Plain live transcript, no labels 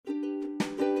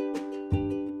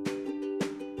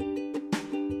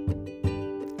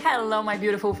Hello, my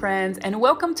beautiful friends, and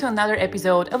welcome to another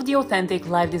episode of the Authentic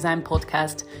Life Design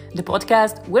Podcast, the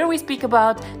podcast where we speak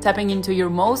about tapping into your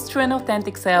most true and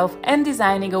authentic self and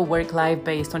designing a work life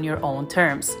based on your own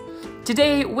terms.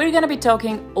 Today, we're going to be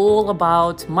talking all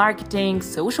about marketing,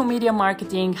 social media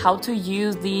marketing, how to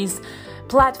use these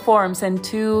platforms and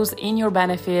tools in your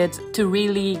benefit to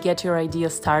really get your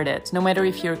ideas started. No matter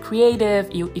if you're creative,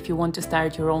 if you want to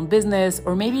start your own business,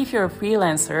 or maybe if you're a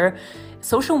freelancer,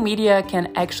 social media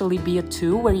can actually be a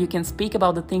tool where you can speak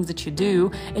about the things that you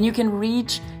do and you can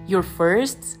reach your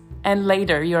first and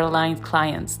later your aligned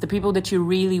clients, the people that you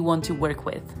really want to work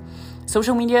with.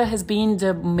 Social media has been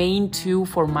the main tool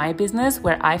for my business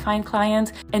where I find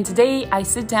clients. And today I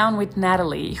sit down with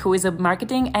Natalie, who is a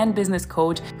marketing and business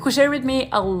coach, who shared with me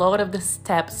a lot of the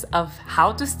steps of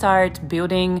how to start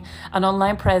building an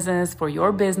online presence for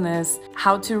your business,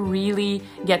 how to really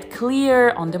get clear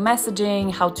on the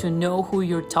messaging, how to know who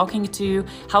you're talking to,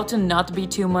 how to not be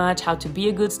too much, how to be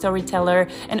a good storyteller,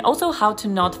 and also how to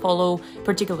not follow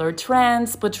particular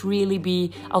trends, but really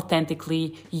be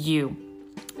authentically you.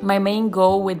 My main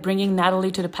goal with bringing Natalie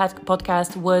to the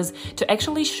podcast was to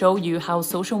actually show you how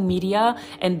social media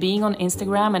and being on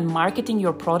Instagram and marketing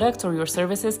your products or your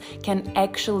services can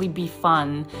actually be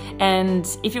fun. And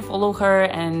if you follow her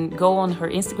and go on her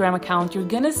Instagram account, you're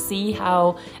gonna see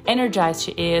how energized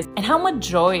she is and how much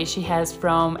joy she has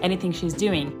from anything she's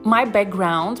doing. My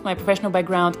background, my professional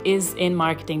background is in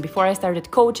marketing. Before I started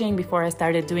coaching, before I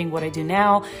started doing what I do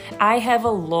now, I have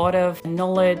a lot of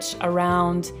knowledge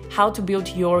around how to build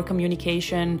your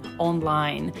communication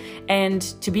online. And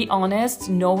to be honest,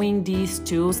 knowing these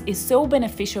tools is so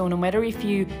beneficial no matter if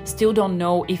you still don't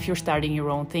know if you're starting your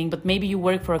own thing, but maybe you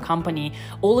work for a company.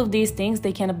 All of these things,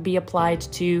 they can be applied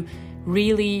to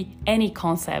really any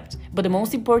concept. But the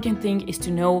most important thing is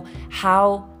to know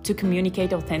how to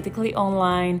communicate authentically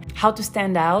online, how to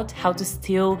stand out, how to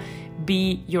still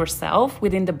be yourself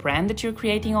within the brand that you're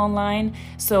creating online.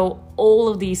 So all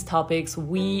of these topics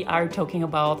we are talking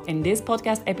about in this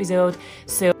podcast episode.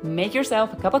 So make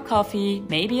yourself a cup of coffee,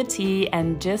 maybe a tea,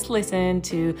 and just listen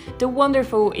to the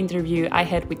wonderful interview I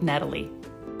had with Natalie.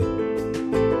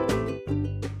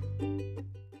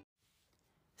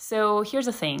 So here's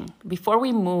the thing. Before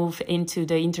we move into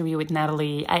the interview with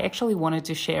Natalie, I actually wanted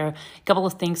to share a couple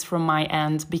of things from my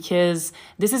end because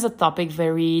this is a topic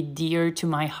very dear to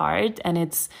my heart and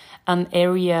it's an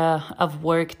area of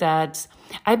work that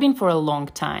I've been for a long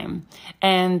time.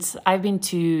 And I've been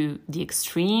to the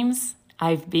extremes.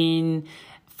 I've been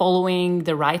following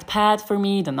the right path for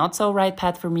me, the not so right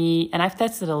path for me, and I've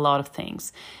tested a lot of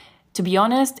things. To be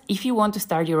honest, if you want to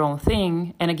start your own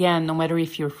thing, and again, no matter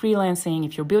if you're freelancing,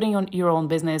 if you're building on your own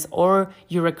business, or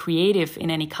you're a creative in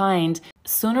any kind,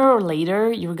 sooner or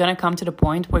later, you're going to come to the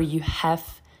point where you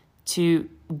have to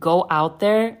go out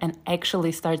there and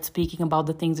actually start speaking about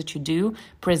the things that you do,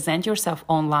 present yourself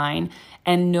online,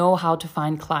 and know how to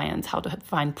find clients, how to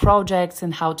find projects,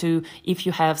 and how to, if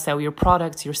you have, sell your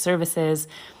products, your services.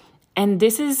 And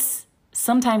this is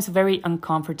sometimes a very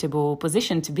uncomfortable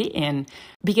position to be in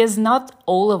because not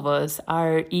all of us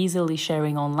are easily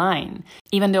sharing online.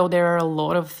 Even though there are a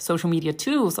lot of social media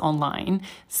tools online,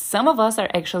 some of us are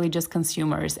actually just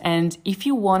consumers. And if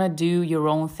you want to do your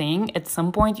own thing, at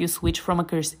some point you switch from a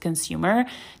consumer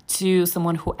to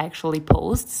someone who actually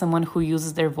posts, someone who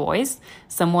uses their voice,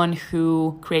 someone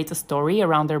who creates a story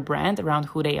around their brand, around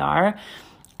who they are.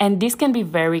 And this can be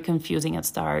very confusing at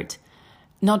start.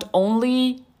 Not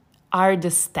only are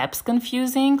the steps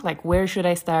confusing? Like, where should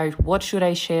I start? What should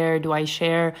I share? Do I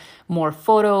share more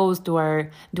photos? Do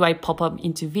I pop up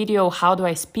into video? How do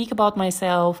I speak about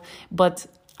myself? But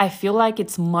I feel like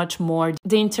it's much more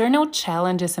the internal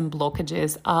challenges and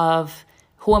blockages of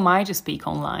who am I to speak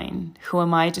online? Who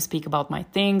am I to speak about my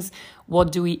things?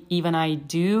 What do I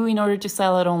do in order to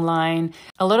sell it online?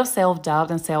 A lot of self-doubt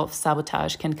and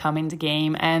self-sabotage can come in the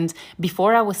game. And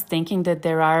before I was thinking that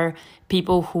there are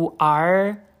people who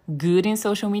are good in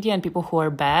social media and people who are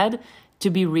bad. To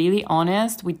be really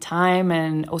honest, with time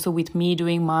and also with me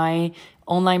doing my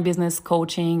online business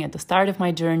coaching at the start of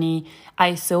my journey,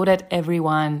 I saw that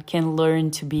everyone can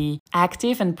learn to be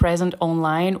active and present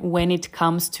online when it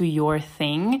comes to your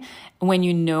thing, when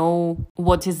you know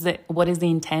what is the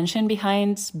intention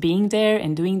behind being there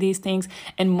and doing these things.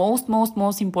 And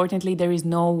most importantly, there is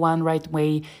no one right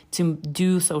way to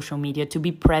do social media, to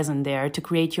be present there, to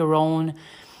create your own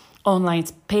online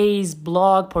space,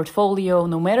 blog, portfolio,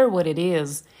 no matter what it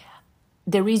is,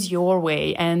 there is your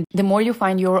way. And the more you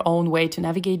find your own way to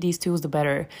navigate these tools, the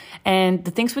better. And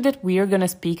the things that we are going to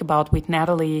speak about with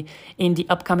Natalie in the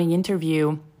upcoming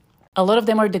interview, a lot of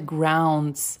them are the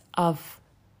grounds of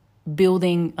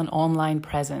building an online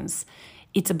presence.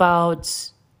 It's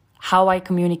about how I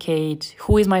communicate,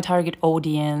 who is my target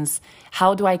audience,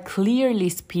 how do I clearly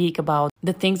speak about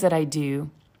the things that I do.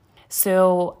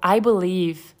 So I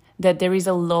believe that there is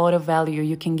a lot of value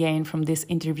you can gain from this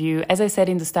interview. As I said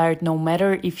in the start, no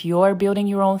matter if you're building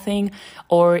your own thing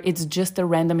or it's just a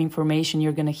random information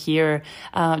you're gonna hear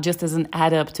just as an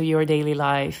add up to your daily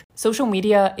life. Social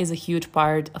media is a huge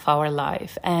part of our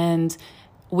life. And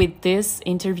with this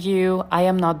interview, I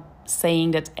am not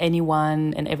saying that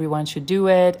anyone and everyone should do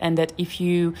it and that if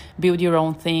you build your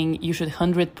own thing, you should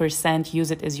 100%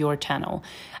 use it as your channel.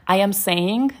 I am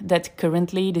saying that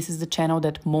currently this is the channel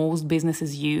that most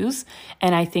businesses use,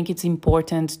 and I think it's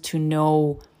important to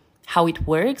know how it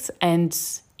works. And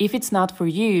if it's not for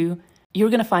you, you're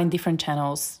going to find different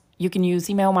channels. You can use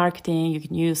email marketing, you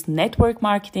can use network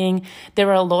marketing. There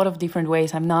are a lot of different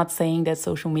ways. I'm not saying that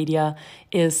social media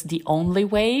is the only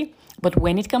way. But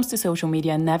when it comes to social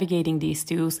media and navigating these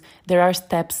tools, there are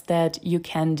steps that you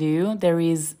can do. There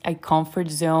is a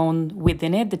comfort zone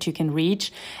within it that you can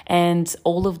reach. And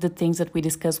all of the things that we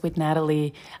discussed with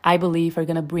Natalie, I believe are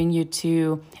going to bring you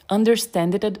to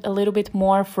understand it a little bit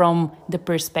more from the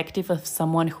perspective of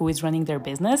someone who is running their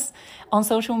business on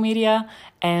social media,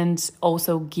 and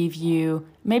also give you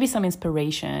maybe some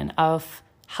inspiration of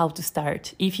how to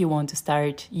start. If you want to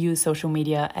start, use social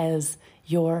media as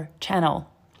your channel.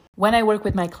 When I work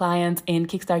with my clients in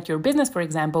Kickstart Your Business, for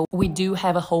example, we do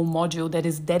have a whole module that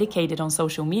is dedicated on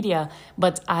social media,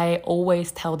 but I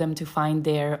always tell them to find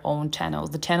their own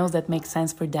channels, the channels that make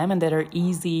sense for them and that are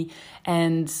easy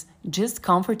and just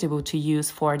comfortable to use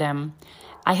for them.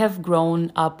 I have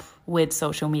grown up with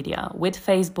social media, with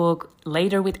Facebook,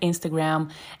 later with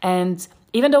Instagram, and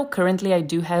even though currently I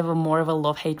do have more of a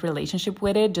love-hate relationship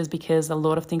with it, just because a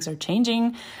lot of things are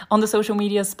changing on the social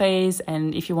media space.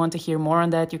 And if you want to hear more on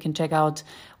that, you can check out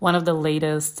one of the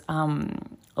latest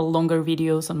longer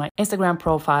videos on my Instagram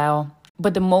profile.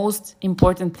 But the most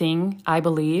important thing, I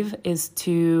believe, is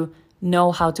to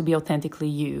know how to be authentically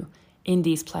you in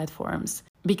these platforms.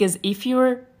 Because if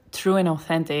you're true and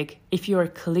authentic, if you are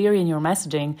clear in your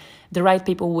messaging, the right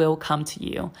people will come to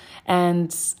you.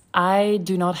 And I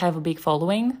do not have a big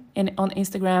following on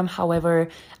Instagram. However,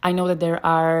 I know that there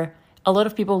are a lot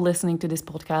of people listening to this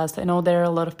podcast. I know there are a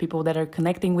lot of people that are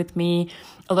connecting with me,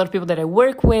 a lot of people that I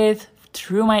work with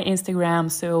through my Instagram.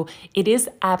 So it is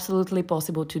absolutely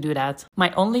possible to do that.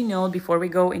 My only note before we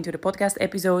go into the podcast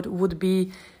episode would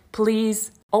be,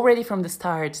 please, already from the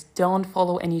start, don't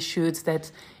follow any shoots that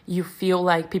you feel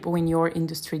like people in your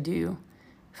industry do.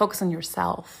 Focus on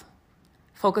yourself.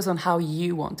 Focus on how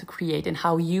you want to create and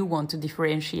how you want to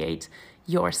differentiate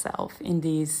yourself in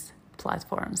these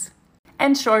platforms.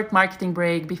 And short marketing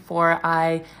break before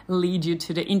I lead you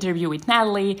to the interview with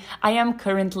Natalie. I am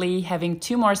currently having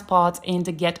 2 more spots in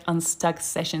the Get Unstuck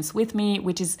sessions with me,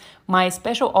 which is my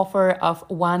special offer of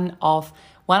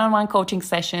one-on-one coaching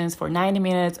sessions for 90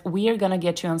 minutes. We are going to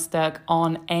get you unstuck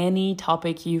on any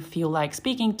topic you feel like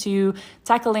speaking to,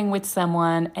 tackling with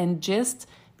someone, and just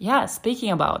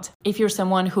speaking about. If you're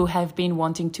someone who have been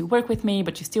wanting to work with me,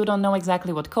 but you still don't know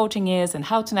exactly what coaching is and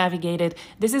how to navigate it,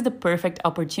 this is the perfect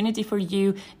opportunity for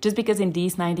you, just because in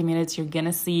these 90 minutes, you're going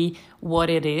to see what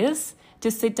it is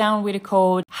to sit down with a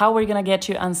coach, how we're gonna get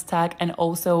you unstuck, and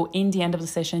also in the end of the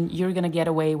session, you're gonna get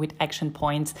away with action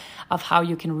points of how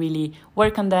you can really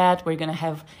work on that. We're gonna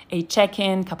have a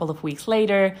check-in a couple of weeks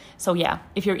later. So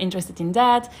if you're interested in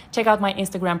that, check out my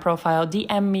Instagram profile,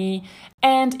 DM me.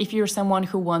 And if you're someone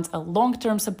who wants a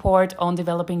long-term support on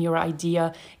developing your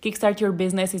idea, Kickstart Your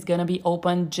Business is gonna be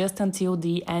open just until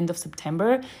the end of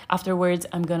September. Afterwards,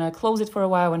 I'm gonna close it for a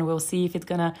while and we'll see if it's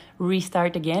gonna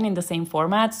restart again in the same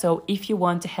format. So if you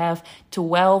want to have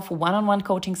 12 one-on-one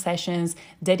coaching sessions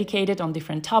dedicated on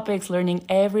different topics, learning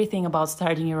everything about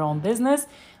starting your own business,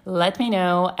 let me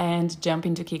know and jump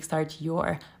into Kickstart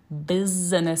Your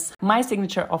Business, my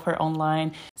signature offer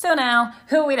online. So now,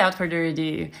 without further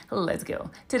ado, let's go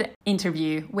to the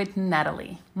interview with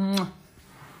Natalie.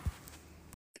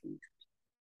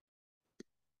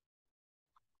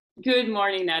 Good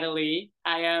morning, Natalie.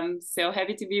 I am so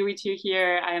happy to be with you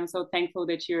here. I am so thankful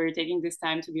that you're taking this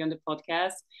time to be on the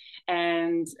podcast.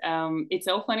 And it's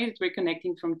so funny that we're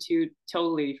connecting from 2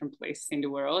 totally different places in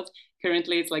the world.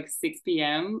 Currently, it's like 6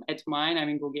 p.m. at mine. I'm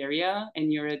in Bulgaria,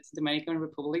 and you're at Dominican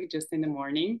Republic just in the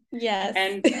morning. Yes.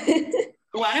 And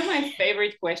one of my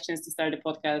favorite questions to start the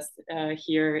podcast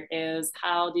here is,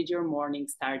 how did your morning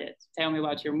started? Tell me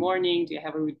about your morning. Do you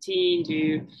have a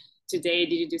routine? Today,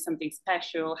 did you do something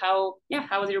special? How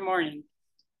was your morning?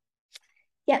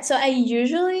 Yeah, so I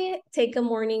usually take a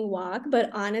morning walk, but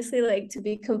honestly, like to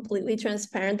be completely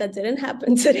transparent, that didn't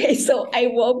happen today. So I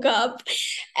woke up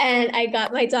and I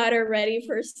got my daughter ready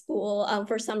for school,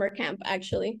 for summer camp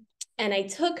actually. And I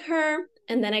took her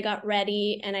and then I got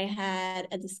ready and I had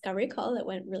a discovery call that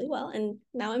went really well. And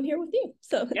now I'm here with you.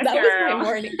 So Yes, that was my girl.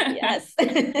 morning. Yes.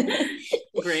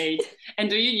 Great. And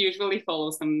do you usually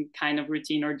follow some kind of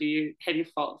routine, or have you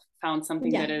found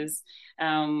something that Yeah. is,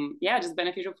 yeah, just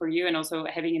beneficial for you? And also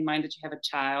having in mind that you have a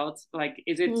child, like,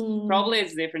 is it Mm. probably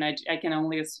it's different? I can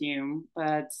only assume,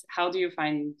 but how do you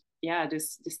find, yeah,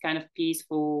 this kind of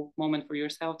peaceful moment for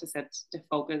yourself to set the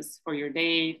focus for your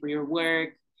day, for your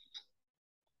work?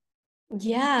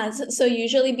 Yeah, so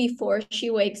usually before she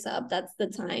wakes up, that's the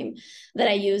time that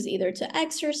I use either to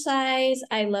exercise.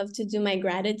 I love to do my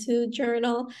gratitude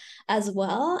journal as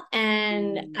well.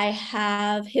 And Mm, I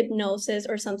have hypnosis,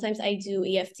 or sometimes I do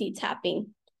EFT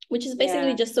tapping, which is basically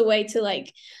yeah. just a way to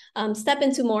like step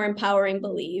into more empowering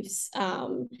beliefs,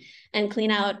 and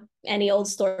clean out any old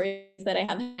stories that I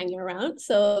have hanging around.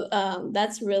 So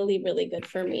that's really, really good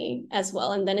for me as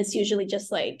well. And then it's usually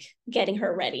just like getting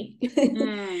her ready.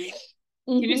 Mm.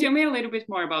 Can you tell Mm-hmm. me a little bit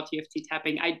more about EFT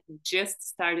tapping? I just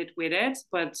started with it,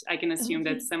 but I can assume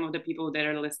that Okay. some of the people that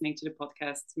are listening to the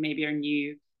podcast maybe are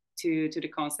new to the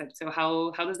concept. So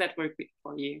how does that work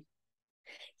for you?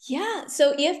 Yeah.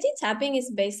 So EFT tapping is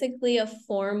basically a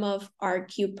form of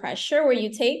acupressure where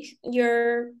you take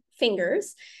your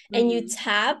fingers and you Mm-hmm.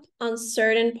 tap on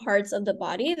certain parts of the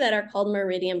body that are called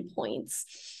meridian points.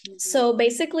 Mm-hmm. So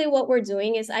basically what we're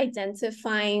doing is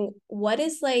identifying what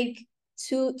is like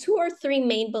two or three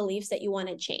main beliefs that you want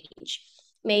to change.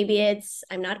 Maybe it's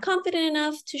I'm not confident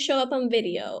enough to show up on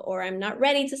video, or I'm not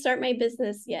ready to start my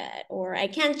business yet, or I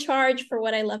can't charge for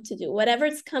what I love to do.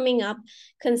 Whatever's coming up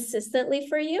consistently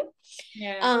for you.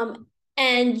 Yeah. Um,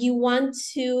 and you want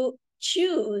to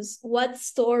choose what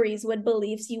stories, what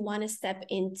beliefs you want to step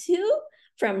into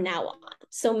from now on.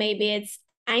 So maybe it's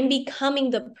I'm becoming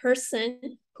the person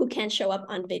who can show up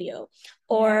on video,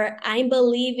 Yeah. or I'm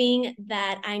believing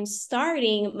that I'm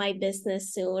starting my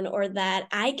business soon, or that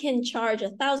I can charge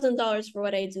 $1,000 for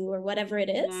what I do, or whatever it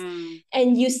is. Mm.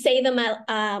 And you say them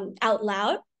out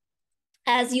loud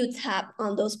as you tap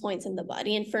on those points in the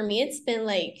body. And for me, it's been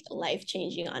like life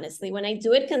changing, honestly. When I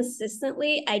do it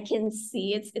consistently, I can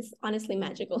see it's honestly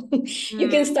magical. You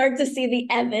can Mm. start to see the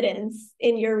evidence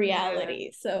in your Yeah.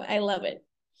 reality. So I love it.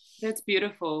 That's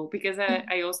beautiful because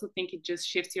I also think it just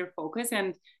shifts your focus.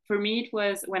 And for me, it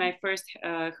was when I first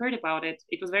heard about it,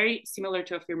 it was very similar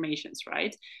to affirmations,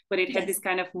 right? But it had this Yes.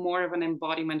 kind of more of an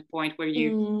embodiment point where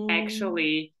you Mm,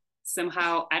 actually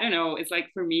somehow, I don't know, it's like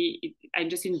for me, I'm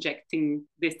just injecting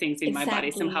these things in my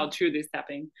body somehow exactly. through this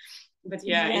tapping. But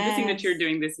yeah, interesting that you're Yes.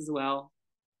 doing this as well.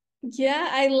 Yeah,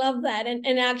 I love that.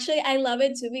 And actually I love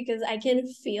it too because I can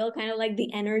feel kind of like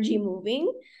the energy moving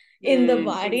in the Mm,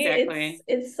 body. It's exactly.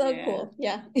 it's so Yeah. cool.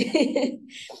 Yeah.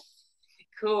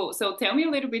 Cool. So tell me a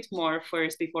little bit more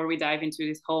first before we dive into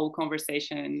this whole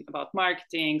conversation about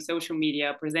marketing, social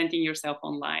media, presenting yourself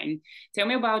online. Tell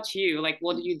me about you. Like,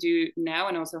 what do you do now?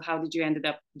 And also, how did you ended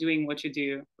up doing what you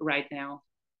do right now?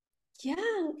 Yeah.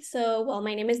 So, well,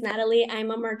 my name is Natalie.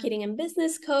 I'm a marketing and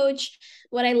business coach.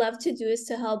 What I love to do is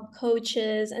to help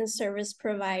coaches and service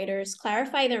providers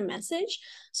clarify their message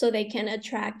so they can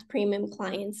attract premium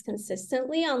clients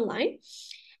consistently online.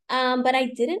 But I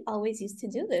didn't always used to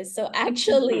do this. So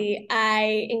actually,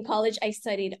 in college, I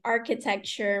studied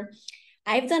architecture.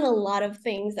 I've done a lot of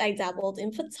things. I dabbled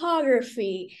in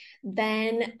photography.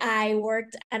 Then I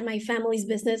worked at my family's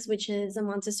business, which is a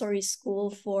Montessori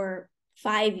school, for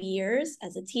 5 years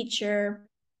as a teacher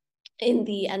in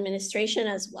the administration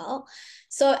as well.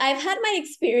 So I've had my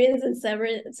experience in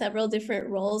several different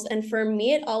roles. And for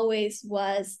me, it always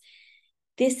was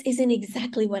this isn't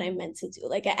exactly what I'm meant to do.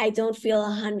 Like I don't feel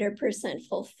 100%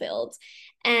 fulfilled.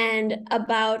 And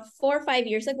about 4 or 5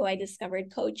 years ago, I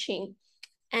discovered coaching.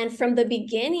 And from the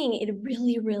beginning, it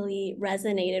really, really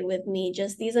resonated with me.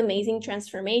 Just these amazing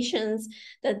transformations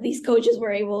that these coaches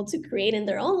were able to create in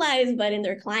their own lives, but in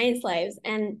their clients' lives.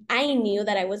 And I knew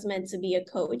that I was meant to be a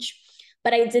coach,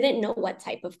 but I didn't know what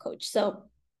type of coach. So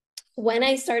when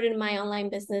I started my online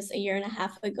business a year and a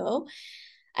half ago,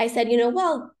 I said,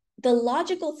 well, the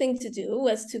logical thing to do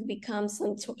was to become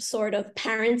some sort of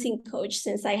parenting coach,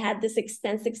 since I had this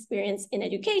extensive experience in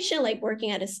education, like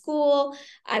working at a school.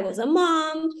 I was a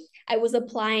mom. I was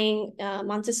applying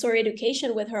Montessori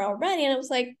education with her already. And I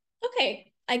was like,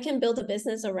 okay, I can build a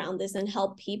business around this and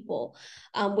help people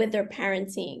with their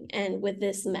parenting and with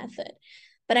this method.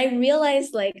 But I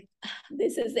realized like,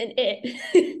 this isn't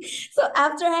it. So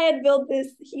after I had built this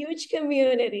huge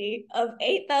community of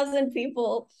 8,000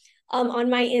 people on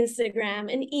my Instagram,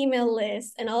 an email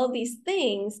list, and all of these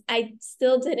things, I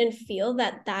still didn't feel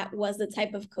that that was the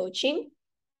type of coaching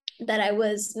that I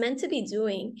was meant to be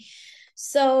doing.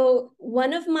 So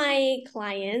one of my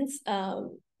clients,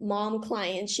 mom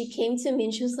client, she came to me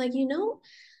and she was like,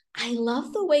 I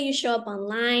love the way you show up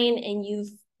online and you've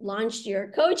launched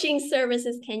your coaching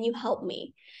services. Can you help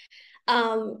me?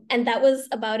 And that was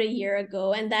about a year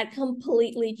ago. And that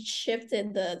completely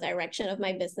shifted the direction of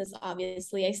my business.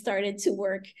 Obviously, I started to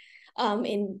work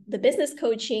in the business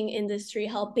coaching industry,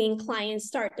 helping clients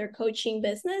start their coaching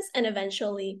business and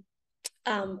eventually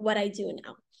what I do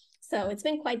now. So it's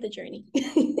been quite the journey.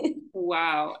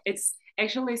 Wow. It's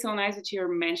actually so nice that you're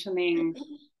mentioning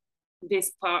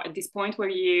this point where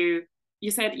you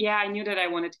said, yeah, I knew that I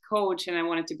wanted to coach and I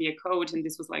wanted to be a coach and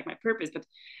this was like my purpose. But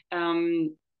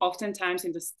oftentimes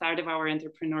in the start of our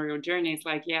entrepreneurial journey, it's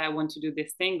like, yeah, I want to do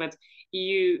this thing, but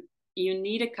you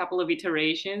need a couple of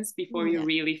iterations before you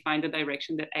really find the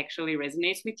direction that actually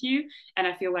resonates with you. And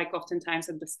I feel like oftentimes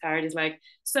at the start is like,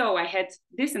 so I had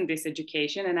this and this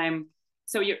education and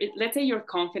let's say your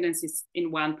confidence is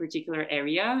in one particular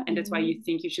area and that's why you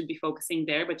think you should be focusing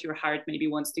there, but your heart maybe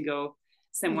wants to go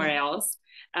somewhere else.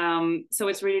 So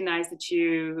it's really nice that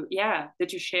you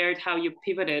shared how you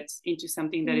pivoted into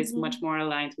something that is much more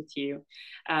aligned with you.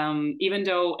 Even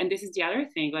though, and this is the other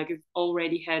thing, like you've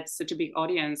already had such a big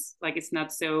audience, like it's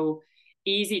not so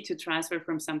easy to transfer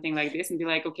from something like this and be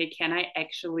like, okay, can I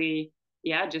actually,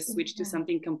 just switch to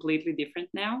something completely different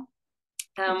now?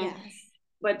 Yes.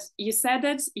 But you said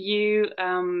that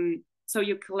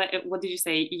what did you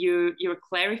say? You're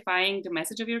clarifying the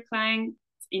message of your client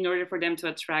in order for them to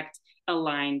attract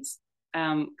aligned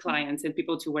clients and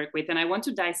people to work with. And I want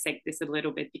to dissect this a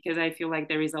little bit because I feel like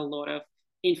there is a lot of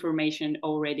information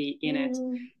already in it.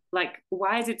 Like,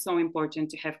 why is it so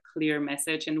important to have clear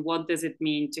message and what does it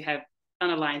mean to have an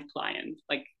aligned client?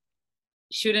 Like,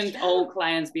 shouldn't all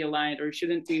clients be aligned or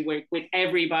shouldn't we work with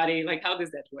everybody? Like, how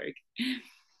does that work?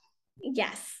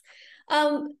 Yes.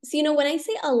 So, when I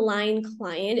say aligned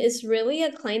client, it's really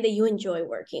a client that you enjoy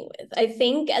working with. I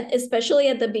think, especially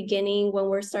at the beginning when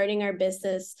we're starting our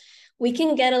business, we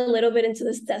can get a little bit into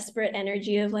this desperate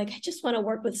energy of like, I just want to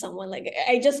work with someone. Like,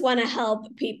 I just want to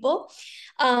help people.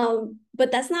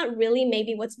 But that's not really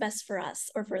maybe what's best for us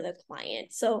or for the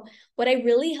client. So what I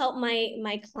really help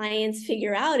my clients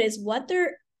figure out is what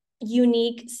their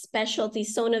unique specialty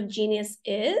zone of genius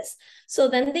is, so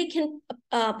then they can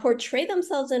portray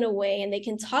themselves in a way and they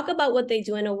can talk about what they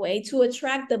do in a way to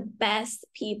attract the best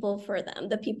people for them,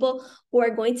 the people who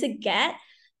are going to get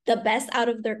the best out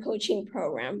of their coaching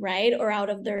program, right, or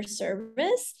out of their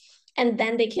service. And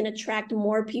then they can attract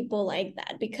more people like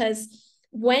that, because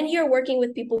when you're working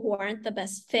with people who aren't the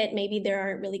best fit, maybe they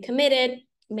aren't really committed,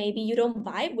 maybe you don't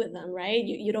vibe with them, right?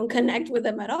 You don't connect with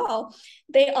them at all.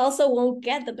 They also won't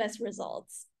get the best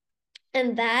results.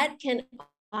 And that can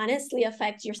honestly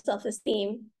affect your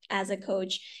self-esteem as a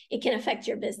coach. It can affect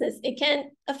your business. It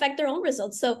can affect their own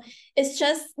results. So it's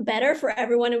just better for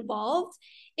everyone involved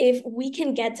if we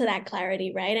can get to that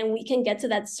clarity, right? And we can get to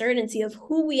that certainty of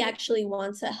who we actually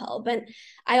want to help. And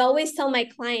I always tell my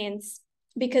clients,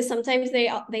 because sometimes they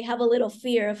have a little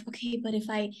fear of, okay, but if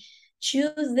I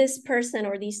choose this person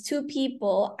or these two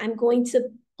people, I'm going to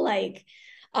like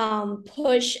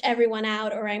push everyone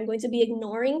out, or I'm going to be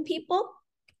ignoring people.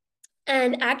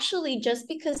 And actually, just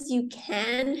because you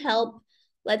can help,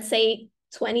 let's say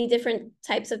 20 different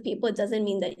types of people, it doesn't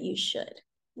mean that you should,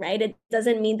 right? It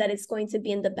doesn't mean that it's going to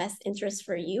be in the best interest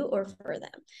for you or for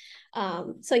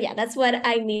them. So yeah, that's what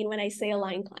I mean when I say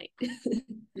aligned client.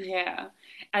 Yeah,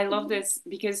 I love this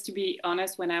because, to be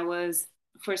honest, when I was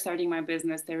first starting my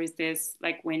business, there is this,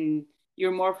 like, when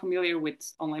you're more familiar with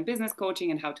online business coaching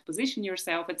and how to position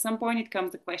yourself, at some point it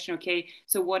comes the question, okay,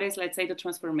 so what is, let's say, the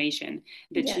transformation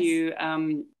that you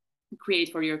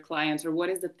create for your clients, or what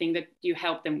is the thing that you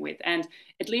help them with? And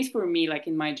at least for me, like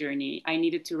in my journey, I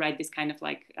needed to write this kind of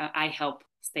like I help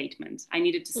statement. I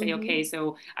needed to say, okay,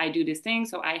 so I do this thing,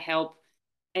 so I help.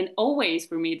 And always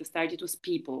for me at the start, it was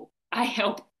people. I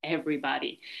help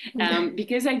everybody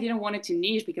because I didn't want it to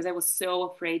niche, because I was so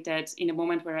afraid that in a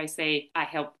moment where I say I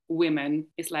help women,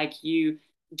 it's like you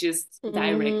just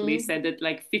directly said that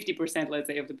like 50%, let's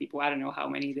say, of the people, I don't know how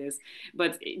many it is,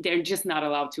 but they're just not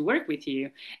allowed to work with you.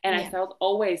 And I felt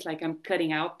always like I'm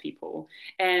cutting out people.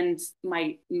 And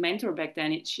my mentor back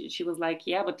then, she was like,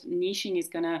 yeah, but niching is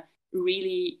gonna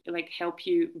really like help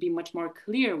you be much more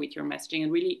clear with your messaging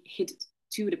and really hit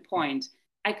to the point.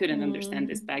 I couldn't understand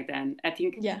this back then. I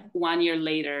think 1 year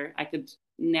later, I could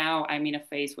now I'm in a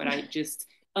phase where I just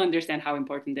understand how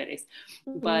important that is.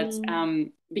 But Mm-hmm.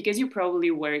 because you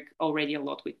probably work already a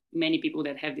lot with many people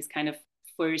that have this kind of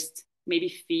first maybe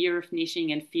fear of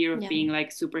niching and fear of Yeah. being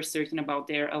like super certain about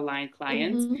their aligned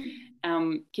clients.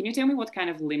 Mm-hmm. Can you tell me what kind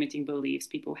of limiting beliefs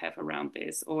people have around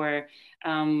this, or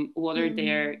what are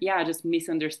their Mm-hmm. just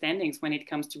misunderstandings when it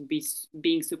comes to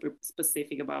being super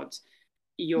specific about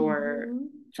your Mm-hmm.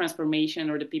 transformation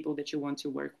or the people that you want to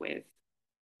work with?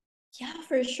 Yeah,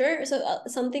 for sure. So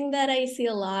something that I see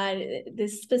a lot,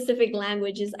 this specific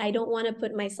language is I don't want to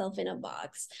put myself in a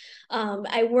box.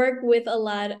 I work with a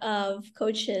lot of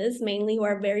coaches, mainly who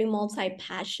are very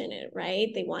multi-passionate, right?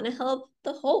 They want to help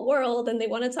the whole world and they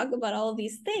want to talk about all of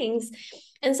these things.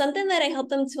 And something that I help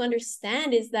them to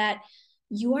understand is that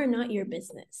you are not your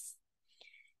business.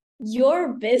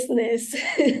 Your business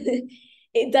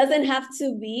it doesn't have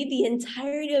to be the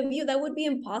entirety of you. That would be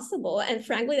impossible, and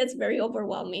frankly that's very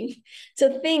overwhelming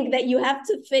to think that you have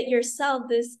to fit yourself,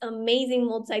 this amazing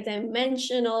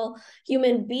multidimensional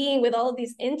human being with all of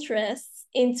these interests,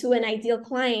 into an ideal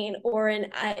client or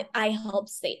an I help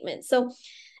statement. So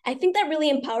I think that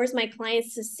really empowers my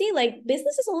clients to see like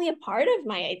business is only a part of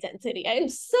my identity. I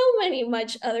have so many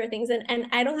much other things, and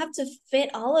I don't have to fit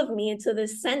all of me into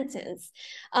this sentence.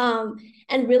 Um,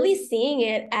 and really seeing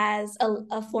it as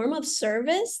a form of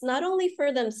service, not only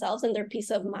for themselves and their peace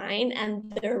of mind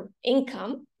and their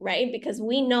income, right? Because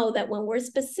we know that when we're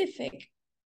specific,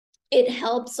 it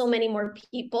helps so many more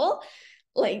people,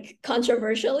 like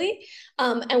controversially,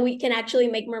 and we can actually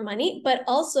make more money, but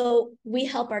also we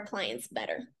help our clients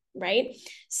better, right?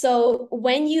 So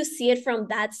when you see it from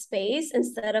that space,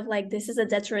 instead of like this is a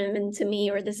detriment to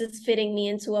me or this is fitting me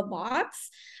into a box,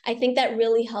 I think that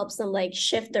really helps them like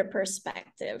shift their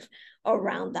perspective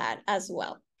around that as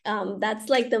well. That's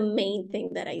like the main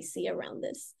thing that I see around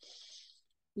this.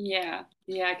 Yeah,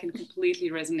 I can completely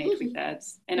resonate with that.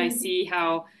 And I see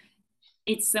how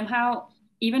it's somehow,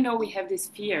 even though we have this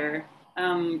fear,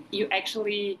 you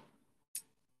actually,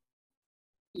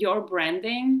 your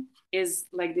branding is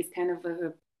like this kind of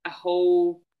a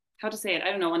whole, how to say it,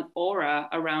 I don't know, an aura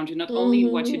around you, not only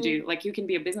in what you Mm-hmm. do. Like you can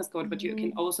be a business coach, but you can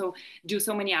Mm-hmm. also do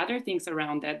so many other things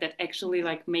around that that actually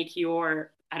like make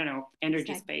your, I don't know,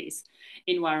 energy Exactly. space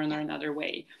in one or Yeah. another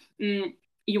way.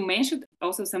 You mentioned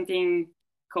also something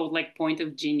called like point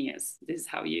of genius. This is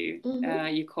how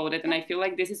Mm-hmm. you code it, and Yeah. I feel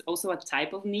like this is also a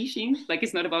type of niching. Like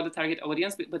it's not about the target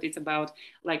audience, but it's about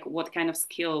like what kind of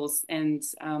skills and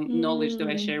knowledge do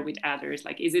I share with Mm. others.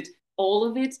 Like is it all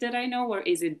of it that I know, or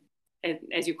is it,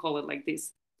 as you call it, like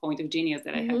this point of genius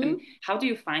that I have? And Mm-hmm. how do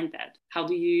you find that? How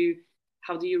do you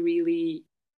really,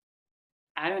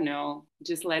 I don't know,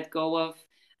 just let go of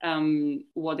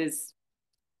what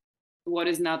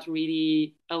is not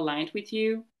really aligned with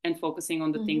you and focusing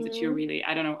on the things that you're Mm-hmm. really,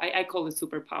 I don't know, I call it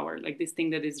superpower, like this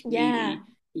thing that is Yeah. really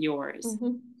yours.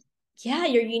 Mm-hmm. Yeah,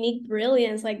 your unique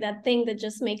brilliance, like that thing that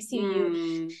just makes you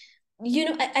you.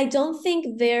 Mm, I don't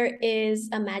think there is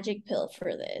a magic pill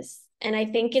for this. And I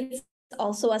think it's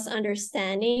also us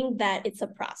understanding that it's a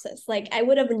process. Like I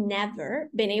would have never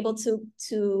been able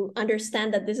to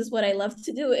understand that this is what I love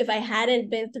to do if I hadn't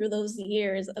been through those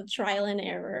years of trial and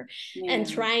error and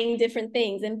yeah. trying different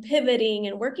things and pivoting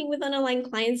and working with unaligned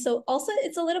clients. So also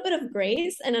it's a little bit of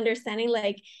grace and understanding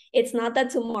like it's not that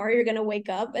tomorrow you're gonna wake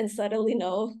up and suddenly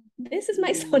know this is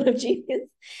my zone Mm, of genius,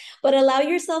 but allow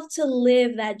yourself to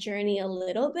live that journey a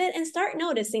little bit and start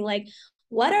noticing like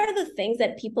what are the things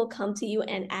that people come to you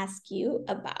and ask you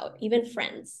about, even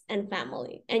friends and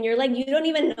family, and you're like you don't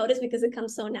even notice because it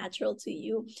comes so natural to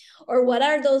you? Or what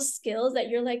are those skills that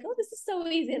you're like, oh, this is so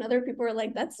easy, and other people are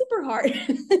like, that's super hard.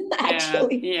 yeah,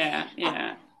 Actually, yeah, uh,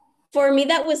 yeah. for me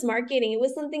that was marketing. It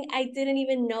was something I didn't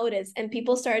even notice, and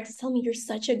people started to tell me, you're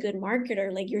such a good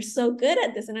marketer, like you're so good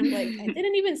at this, and I'm like, I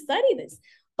didn't even study this,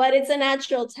 but it's a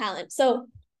natural talent. So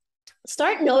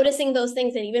start noticing those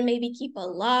things and even maybe keep a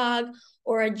log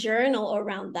or a journal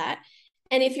around that.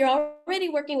 And if you're already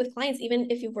working with clients, even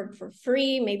if you've worked for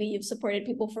free, maybe you've supported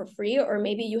people for free, or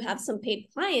maybe you have some paid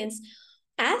clients,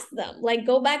 ask them, like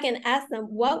go back and ask them,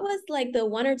 what was like the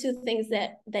one or two things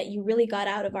that you really got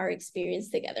out of our experience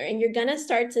together? And you're gonna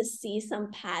start to see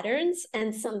some patterns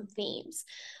and some themes.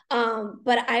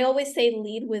 But I always say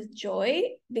lead with joy,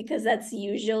 because that's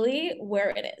usually where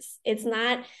it is. It's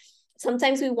not,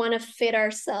 sometimes we want to fit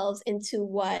ourselves into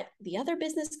what the other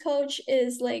business coach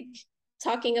is like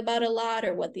talking about a lot,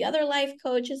 or what the other life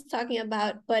coach is talking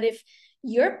about. But if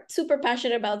you're super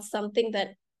passionate about something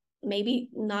that maybe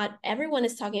not everyone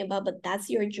is talking about, but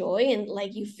that's your joy, and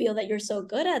like you feel that you're so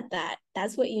good at that,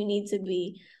 that's what you need to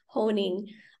be honing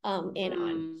in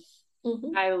on. Mm.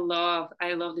 Mm-hmm. I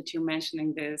love that you're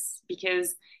mentioning this,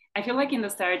 because I feel like in the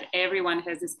start, everyone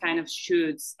has this kind of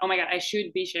shoulds. Oh my God, I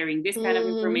should be sharing this kind of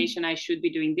Mm-hmm. information. I should be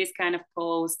doing this kind of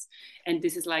posts. And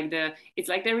this is like it's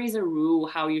like there is a rule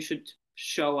how you should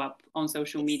show up on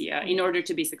social media in Yeah. order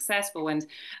to be successful. And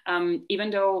even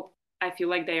though I feel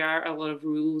like there are a lot of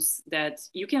rules that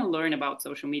you can learn about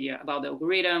social media, about the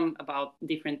algorithm, about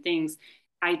different things,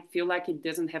 I feel like it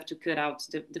doesn't have to cut out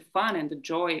the fun and the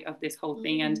joy of this whole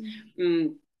thing. And Mm-hmm.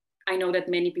 um, I know that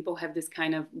many people have this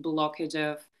kind of blockage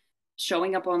of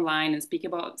showing up online and speaking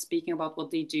about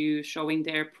what they do, showing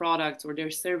their products or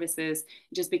their services,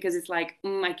 just because it's like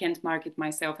I can't market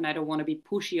myself and I don't want to be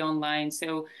pushy online.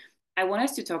 So I want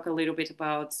us to talk a little bit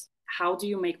about how do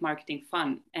you make marketing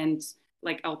fun and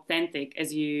like authentic,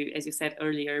 as you said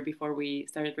earlier before we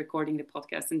started recording the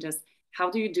podcast, and just how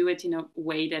do you do it in a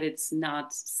way that it's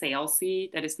not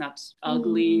salesy, that it's not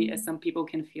ugly as Mm-hmm. some people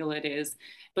can feel it is,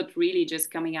 but really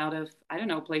just coming out of, I don't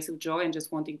know, a place of joy and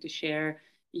just wanting to share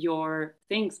your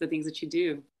things, the things that you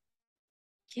do.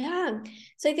 Yeah.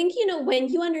 So I think, when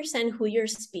you understand who you're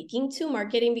speaking to,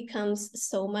 marketing becomes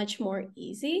so much more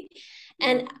easy.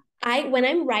 Yeah. And when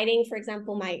I'm writing, for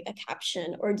example, a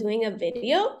caption or doing a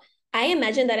video, I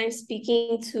imagine that I'm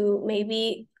speaking to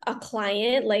maybe a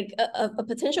client, like a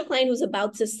potential client who's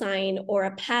about to sign, or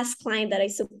a past client that I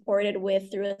supported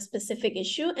with through a specific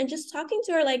issue, and just talking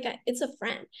to her like it's a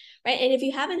friend, right? And if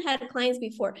you haven't had clients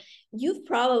before, you've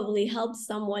probably helped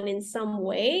someone in some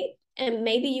way, and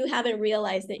maybe you haven't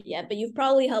realized it yet, but you've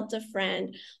probably helped a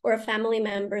friend or a family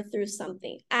member through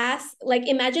something.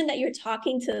 Imagine that you're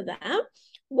talking to them.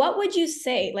 What would you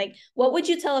say? Like, what would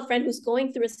you tell a friend who's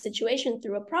going through a situation,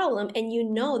 through a problem, and you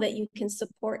know that you can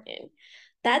support in?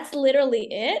 That's literally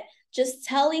it. Just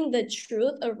telling the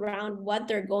truth around what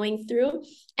they're going through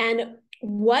and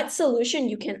what solution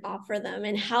you can offer them,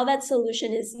 and how that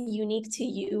solution is unique to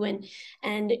you,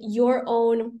 and your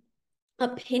own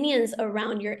opinions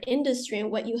around your industry and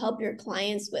what you help your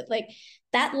clients with. Like,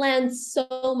 that lands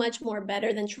so much more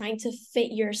better than trying to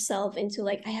fit yourself into,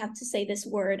 like, I have to say this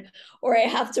word, or I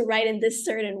have to write in this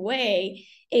certain way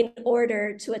in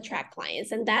order to attract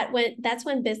clients. And that's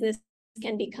when business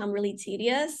can become really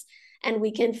tedious, and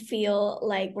we can feel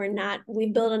like we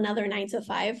build another 9 to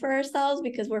 5 for ourselves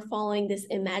because we're following this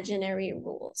imaginary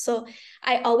rule. So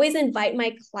I always invite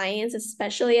my clients,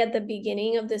 especially at the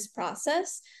beginning of this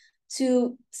process,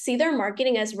 to see their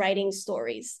marketing as writing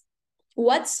stories.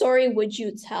 What story would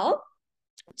you tell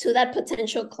to that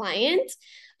potential client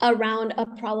around a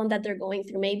problem that they're going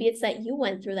through? Maybe it's that you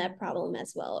went through that problem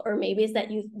as well, or maybe it's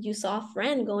that you saw a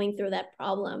friend going through that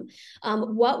problem.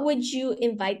 What would you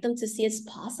invite them to see as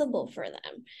possible for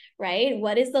them, right?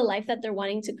 What is the life that they're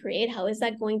wanting to create? How is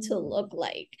that going to look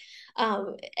like?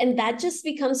 And that just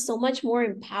becomes so much more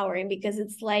empowering, because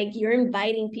it's like you're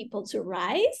inviting people to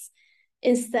rise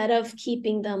instead of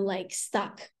keeping them like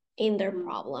stuck in their Mm.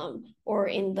 problem or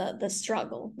in the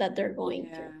struggle that they're going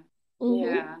through. Yeah.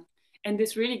 Mm-hmm. Yeah. And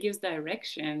this really gives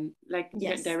direction, like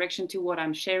Yes. direction to what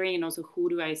I'm sharing and also who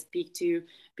do I speak to.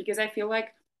 Because I feel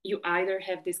like you either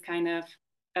have this kind of,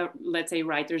 let's say,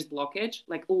 writer's blockage,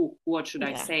 like, oh, what should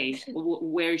I Yeah. say?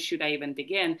 Where should I even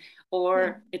begin? Yeah.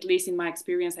 Or at least in my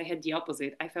experience, I had the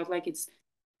opposite. I felt like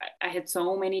I had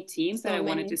so many teams that So I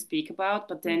wanted to many. speak about,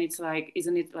 but then it's like,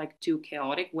 isn't it like too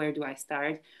chaotic? Where do I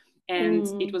start? And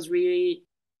it Mm. was really,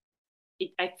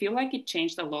 I feel like it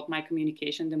changed a lot my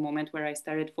communication the moment where I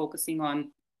started focusing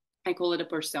on, I call it a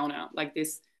persona, like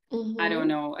this, I don't Mm-hmm.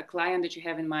 know, a client that you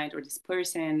have in mind or this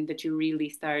person that you really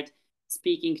start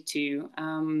speaking to,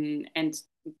 and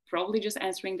probably just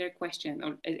answering their question,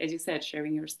 or as you said,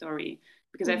 sharing your story,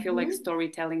 because I feel like Mm-hmm.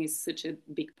 storytelling is such a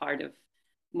big part of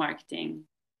marketing.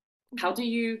 How do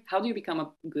you become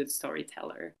a good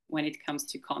storyteller when it comes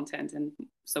to content and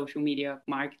social media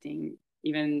marketing,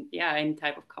 even any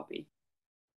type of copy?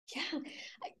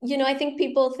 Yeah. I think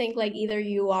people think like either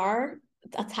you are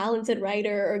a talented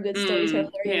writer or a good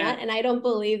storyteller, or you're Yeah. not. And I don't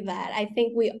believe that. I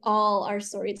think we all are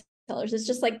storytellers. It's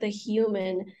just like the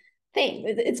human thing.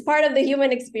 It's part of the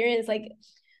human experience. Like,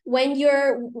 when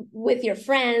you're with your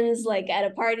friends, like at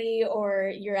a party,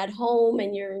 or you're at home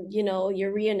and you're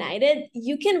reunited,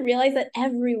 you can realize that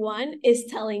everyone is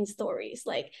telling stories,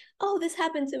 like, oh, this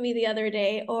happened to me the other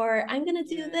day, or I'm gonna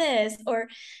do Yeah. this, or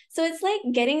so it's like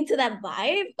getting to that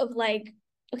vibe of like,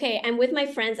 okay, I'm with my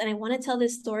friends and I want to tell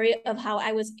this story of how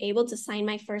I was able to sign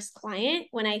my first client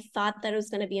when I thought that it was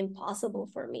going to be impossible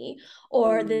for me.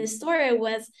 Or Mm. this story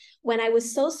was when I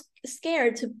was so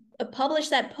scared to publish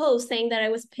that post saying that I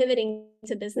was pivoting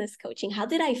to business coaching. How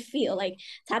did I feel? Like,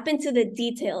 tap into the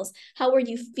details. How were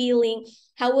you feeling?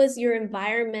 How was your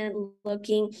environment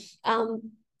looking?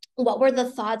 what were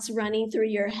the thoughts running through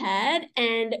your head,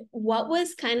 and what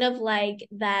was kind of like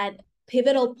that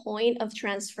pivotal point of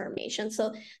transformation.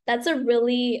 So that's a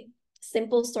really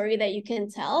simple story that you can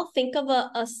tell. Think of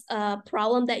a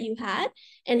problem that you had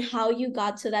and how you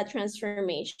got to that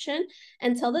transformation,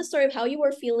 and tell the story of how you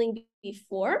were feeling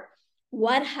before,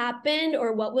 what happened,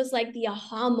 or what was like the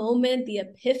aha moment, the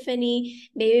epiphany.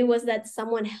 Maybe it was that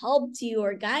someone helped you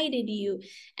or guided you,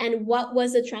 and what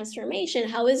was the transformation.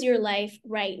 How is your life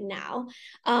right now?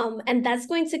 And that's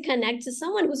going to connect to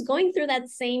someone who's going through that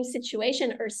same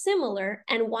situation or similar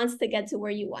and wants to get to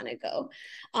where you want to go.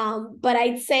 But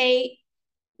I'd say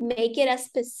make it as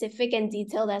specific and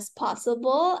detailed as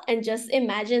possible, and just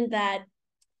imagine that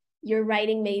you're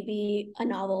writing maybe a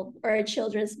novel or a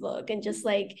children's book, and just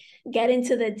like get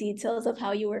into the details of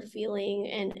how you were feeling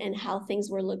and how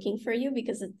things were looking for you,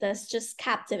 because this just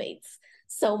captivates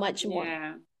so much more.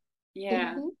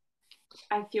 Yeah. Mm-hmm.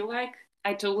 I feel like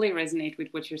I totally resonate with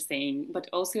what you're saying, but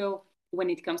also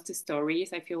when it comes to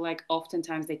stories, I feel like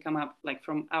oftentimes they come up like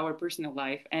from our personal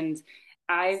life. And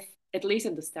I've, at least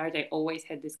at the start, I always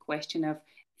had this question of,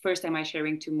 first, am I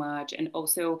sharing too much? And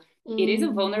also, it is a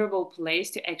vulnerable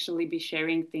place to actually be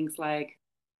sharing things like,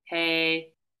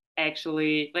 hey,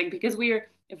 actually, like, because we're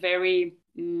very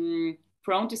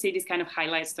prone to see these kind of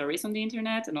highlight stories on the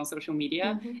internet and on social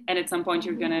media. And at some point,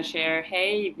 you're going to share,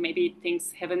 hey, maybe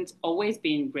things haven't always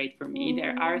been great for me.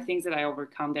 There are things that I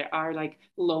overcome. There are like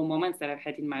low moments that I've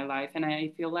had in my life. And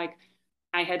I feel like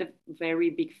I had a very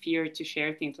big fear to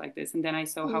share things like this. And then I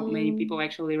saw how many people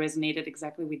actually resonated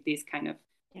exactly with this kind of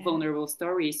vulnerable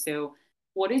stories. So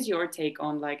what is your take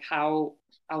on like how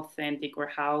authentic or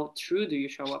how true do you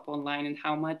show up online, and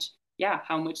how much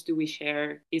do we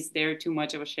share? Is there too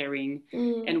much of a sharing?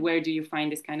 And where do you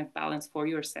find this kind of balance for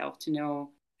yourself to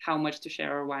know how much to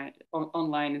share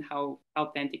online and how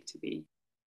authentic to be?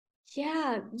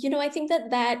 Yeah, I think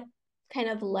that kind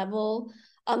of level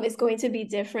is going to be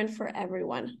different for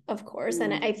everyone, of course.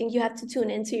 And I think you have to tune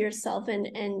into yourself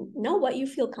and know what you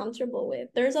feel comfortable with.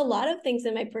 There's a lot of things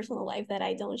in my personal life that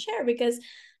I don't share because,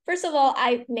 first of all,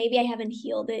 I haven't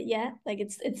healed it yet. Like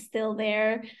it's still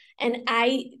there. And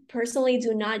I personally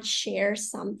do not share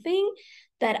something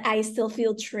that I still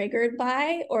feel triggered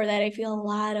by, or that I feel a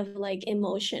lot of like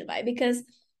emotion by, because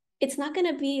it's not going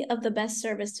to be of the best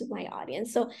service to my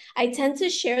audience. So I tend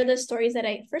to share the stories that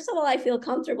first of all, I feel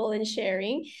comfortable in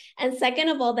sharing. And second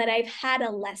of all, that I've had a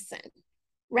lesson,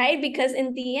 right? Because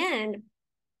in the end,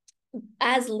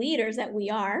 as leaders that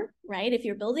we are, right? If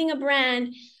you're building a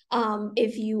brand,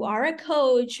 if you are a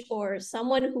coach or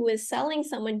someone who is selling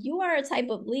someone, you are a type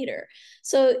of leader.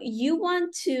 So you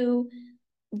want to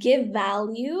give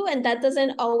value, and that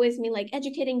doesn't always mean like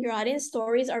educating your audience.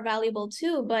 Stories are valuable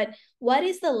too, but what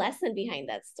is the lesson behind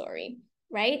that story,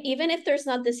 right? Even if there's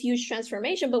not this huge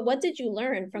transformation, but what did you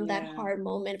learn from that hard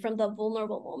moment, from the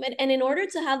vulnerable moment? And in order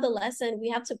to have the lesson, we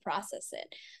have to process it.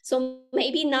 So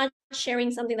maybe not sharing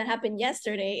something that happened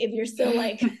yesterday if you're still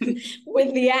like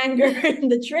with the anger and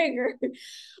the trigger,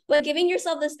 but giving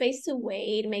yourself the space to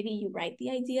wait. Maybe you write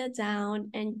the idea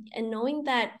down, and knowing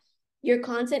that your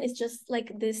content is just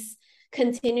like this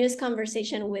continuous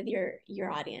conversation with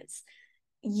your audience.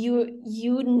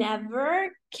 You never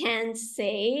can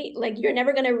say, like, you're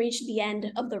never going to reach the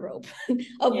end of the rope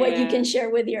of what you can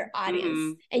share with your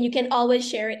audience. And you can always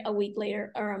share it a week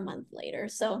later or a month later.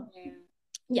 So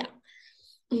yeah.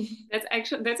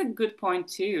 That's a good point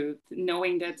too,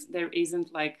 knowing that there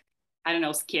isn't like, I don't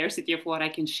know, scarcity of what I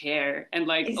can share, and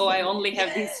like, exactly. Oh, I only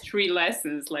have these 3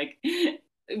 lessons, like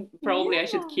probably I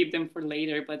should keep them for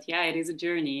later. But yeah, it is a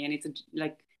journey, and it's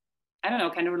like, I don't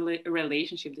know, kind of a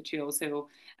relationship that you also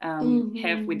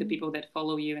have with the people that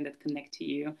follow you and that connect to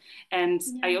you. And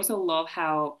I also love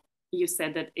how you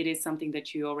said that it is something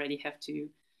that you already have to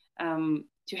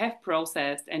have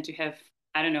processed and to have,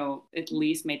 I don't know, at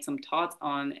least made some thoughts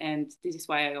on. And this is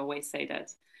why I always say that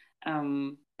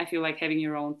I feel like having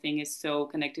your own thing is so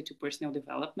connected to personal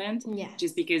development.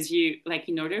 Just because you, like,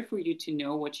 in order for you to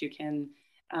know what you can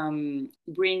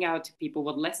bring out to people,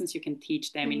 what lessons you can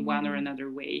teach them in one or another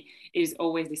way, it is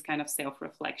always this kind of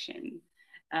self-reflection.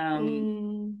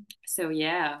 So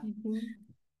yeah.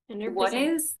 100%. What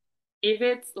is, if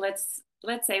it's, let's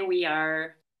say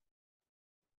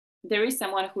there is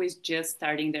someone who is just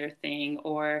starting their thing,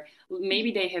 or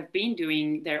maybe they have been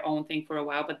doing their own thing for a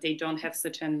while, but they don't have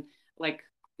such an, like,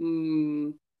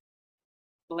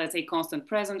 let's say, constant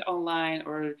presence online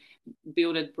or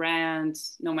build a brand,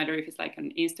 no matter if it's like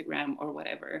on Instagram or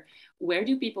whatever. Where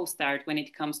do people start when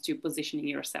it comes to positioning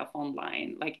yourself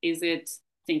online? Like, is it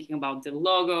thinking about the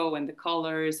logo and the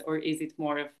colors, or is it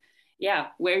more of,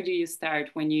 where do you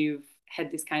start when you've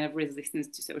had this kind of resistance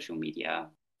to social media?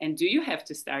 And do you have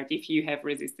to start if you have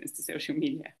resistance to social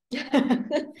media?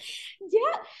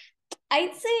 Yeah,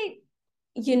 I'd say,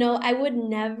 I would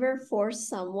never force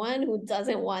someone who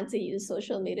doesn't want to use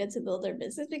social media to build their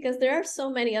business, because there are so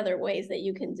many other ways that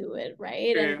you can do it,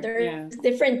 right? And True. Yeah. there's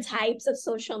different types of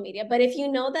social media. But if you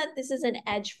know that this is an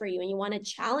edge for you and you want to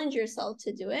challenge yourself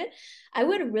to do it, I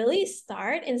would really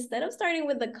start, instead of starting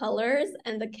with the colors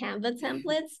and the Canva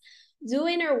templates, do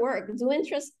inner work, do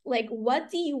interest, like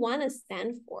what do you want to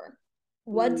stand for?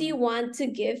 What do you want to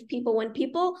give people when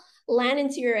people land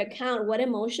into your account? What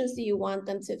emotions do you want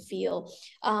them to feel?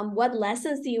 What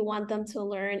lessons do you want them to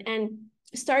learn? And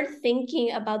start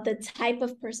thinking about the type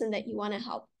of person that you want to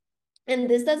help. And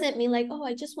this doesn't mean like, oh,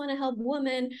 I just want to help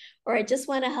women, or I just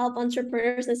want to help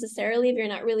entrepreneurs necessarily, if you're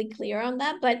not really clear on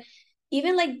that. But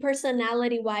even like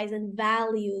personality wise and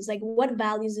values, like what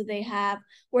values do they have?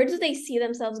 Where do they see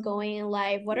themselves going in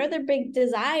life? What are their big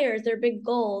desires, their big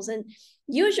goals? And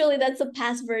usually that's a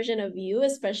past version of you,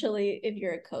 especially if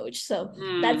you're a coach. So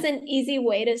that's an easy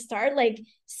way to start, like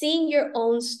seeing your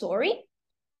own story.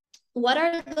 What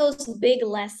are those big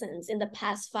lessons in the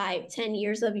past 5-10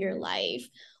 years of your life?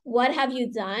 What have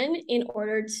you done in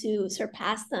order to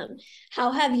surpass them?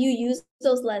 How have you used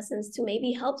those lessons to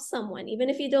maybe help someone, even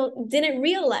if you didn't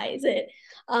realize it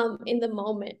in the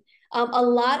moment? A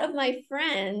lot of my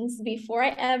friends, before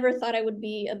I ever thought I would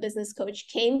be a business coach,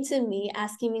 came to me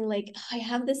asking me like, I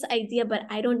have this idea, but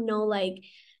I don't know like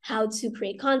how to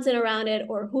create content around it,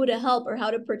 or who to help, or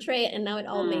how to portray it. And now it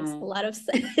all makes a lot of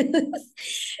sense.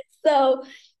 So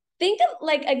think of,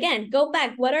 like, again, go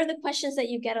back. What are the questions that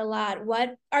you get a lot?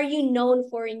 What are you known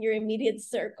for in your immediate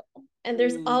circle? And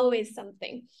there's always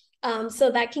something.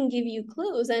 So that can give you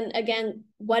clues. And again,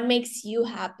 what makes you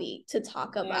happy to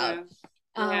talk about?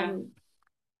 Yeah.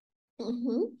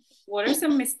 What are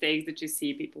some mistakes that you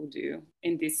see people do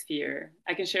in this sphere?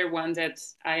 I can share one that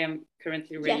I am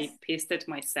currently really pissed at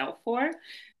myself for,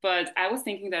 but I was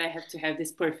thinking that I have to have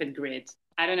this perfect grid.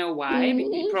 I don't know why,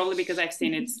 probably because I've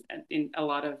seen it in a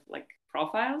lot of like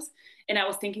profiles. And I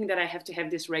was thinking that I have to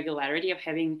have this regularity of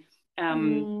having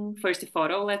first a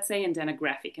photo, let's say, and then a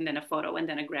graphic, and then a photo, and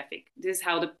then a graphic. This is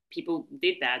how the people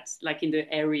did that, like in the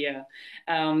area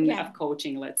of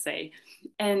coaching, let's say.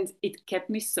 And it kept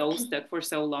me so stuck for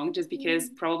so long, just because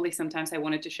probably sometimes I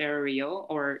wanted to share a reel,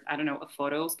 or I don't know, a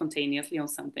photo spontaneously on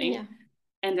something. Yeah.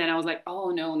 And then I was like, oh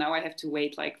no, now I have to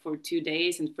wait like for 2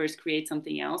 days and first create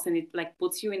something else. And it like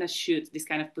puts you in a this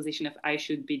kind of position of I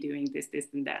should be doing this,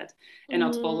 and that, and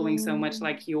not following so much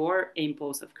like your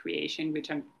impulse of creation,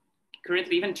 which I'm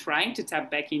currently even trying to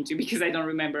tap back into because I don't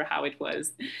remember how it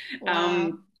was.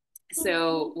 Wow.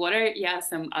 So what are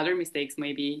some other mistakes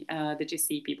maybe that you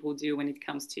see people do when it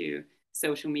comes to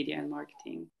social media and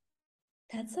marketing?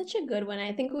 That's such a good one.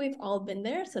 I think we've all been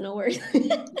there, so no worries.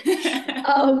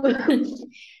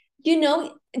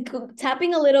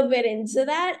 Tapping a little bit into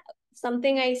that,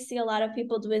 something I see a lot of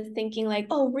people do is thinking like,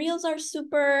 oh, reels are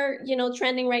super,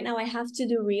 trending right now. I have to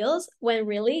do reels, when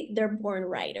really they're born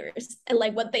writers. And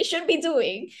like what they should be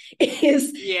doing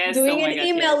is doing an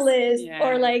email list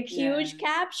or like huge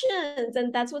captions.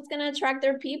 And that's what's going to attract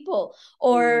their people.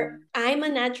 Or I'm a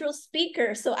natural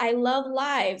speaker, so I love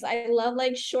lives. I love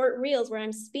like short reels where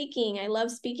I'm speaking. I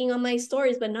love speaking on my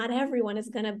stories, but not everyone is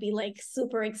going to be like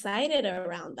super excited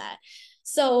around that.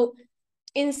 So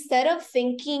instead of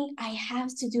thinking I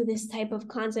have to do this type of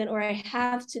content, or I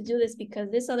have to do this because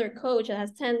this other coach that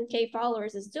has 10K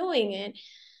followers is doing it,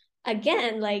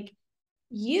 again, like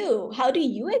how do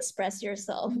you express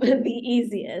yourself the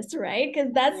easiest, right?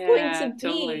 Because that's going to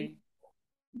be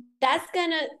that's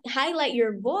gonna highlight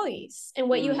your voice and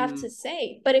what you have to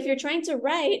say. But if you're trying to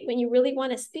write when you really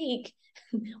want to speak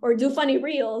or do funny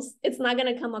reels, it's not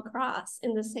gonna come across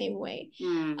in the same way.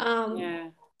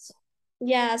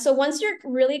 So once you're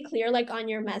really clear like on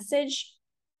your message,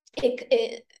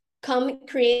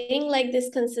 creating like this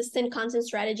consistent content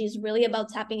strategy is really about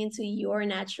tapping into your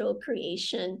natural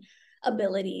creation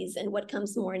abilities and what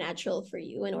comes more natural for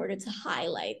you in order to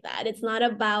highlight that. It's not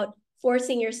about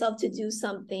forcing yourself to do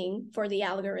something for the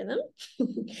algorithm,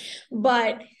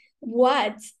 but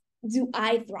what do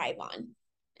I thrive on?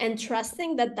 And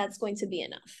trusting that that's going to be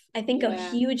enough. I think a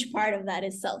huge part of that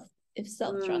is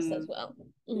self-trust as well.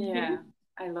 Yeah,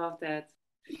 I love that.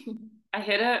 I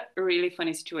had a really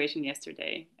funny situation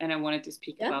yesterday, and I wanted to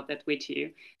speak about that with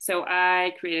you. So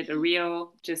I created a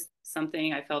reel, just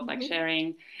something I felt like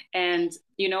sharing. And,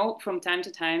 from time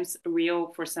to time, a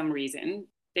reel, for some reason,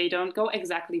 they don't go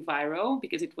exactly viral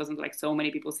because it wasn't like so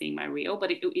many people seeing my reel,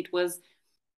 but it was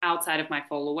outside of my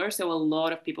followers. So a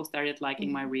lot of people started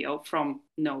liking my Mhm. reel from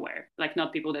nowhere, like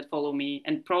not people that follow me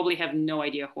and probably have no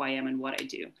idea who I am and what I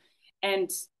do. And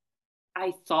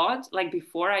I thought, like,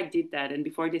 before I did that and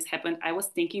before this happened, I was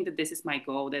thinking that this is my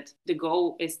goal, that the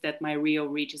goal is that my reel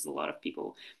reaches a lot of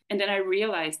people. And then I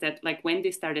realized that, like, when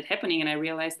this started happening, and I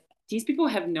realized these people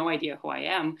have no idea who I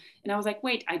am. And I was like,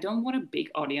 wait, I don't want a big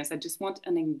audience. I just want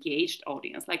an engaged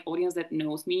audience, like audience that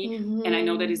knows me. And I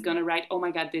know that is Mhm. going to write, oh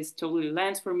my God, this totally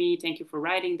lands for me. Thank you for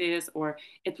writing this. Or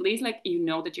at least, like, you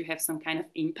know that you have some kind of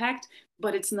impact,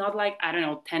 but it's not like, I don't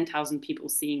know, 10,000 people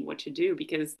seeing what you do,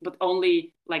 because but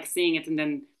only like seeing it and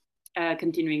then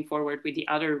continuing forward with the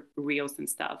other reels and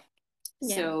stuff.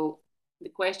 Yeah. So the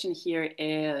question here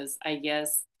is, I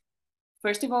guess,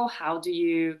 first of all, how do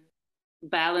you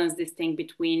balance this thing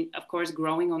between, of course,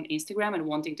 growing on Instagram and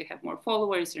wanting to have more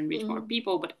followers and reach more Mhm.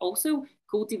 people, but also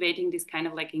cultivating this kind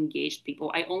of like engaged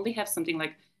people? I only have something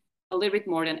like a little bit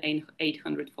more than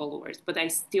 800 followers, but I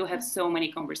still have so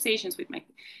many conversations with my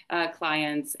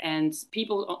clients and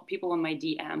people on my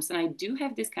DMs, and I do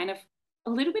have this kind of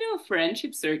a little bit of a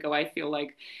friendship circle, I feel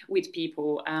like, with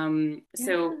people.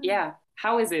 So Yeah. yeah,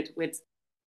 how is it with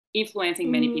influencing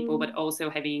many people but Mm. also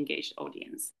having engaged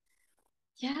audience?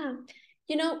 Yeah.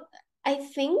 You know, I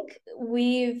think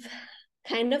we've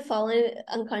kind of fallen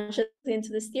unconsciously into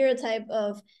the stereotype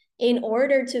of, in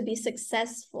order to be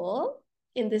successful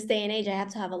in this day and age, I have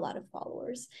to have a lot of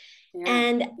followers. Yeah,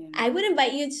 And yeah. I would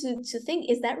invite you to think,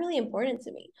 is that really important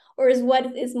to me? Or is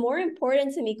what is more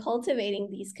important to me cultivating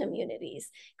these communities,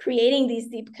 creating these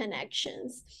deep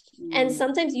connections? And Mm,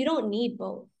 sometimes you don't need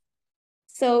both.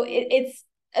 So it's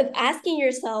asking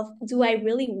yourself, do I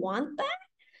really want that?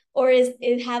 Or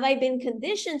have I been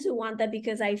conditioned to want that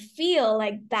because I feel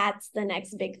like that's the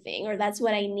next big thing, or that's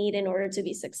what I need in order to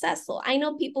be successful? I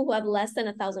know people who have less than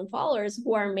 1,000 followers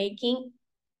who are making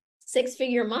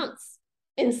 6-figure months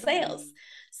in sales. mm,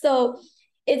 So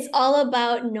it's all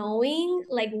about knowing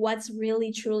like what's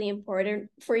really truly important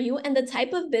for you and the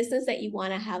type of business that you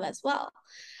want to have as well.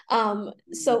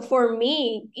 So mm, for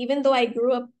me, even though I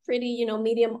grew up pretty,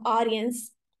 medium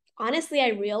audience, honestly, I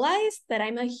realized that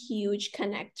I'm a huge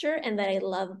connector and that I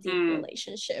love deep mm.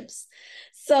 relationships.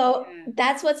 So Yeah.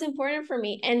 that's what's important for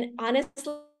me. And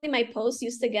honestly, my posts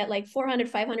used to get like 400,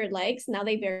 500 likes. Now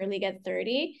they barely get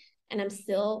 30. And I'm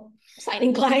still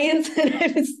signing clients and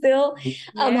I'm still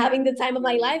Yeah, having the time of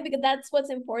my yeah. life, because that's what's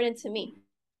important to me.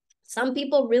 Some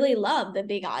people really love the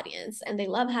big audience and they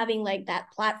love having like that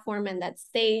platform and that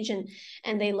stage, and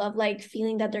they love like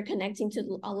feeling that they're connecting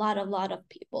to a lot of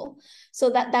people. So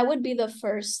that would be the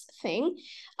first thing.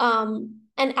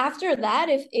 And after that,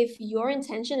 if your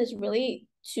intention is really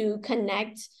to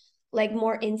connect like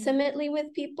more intimately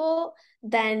with people,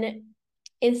 then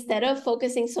instead of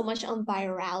focusing so much on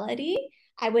virality,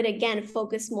 I would again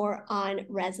focus more on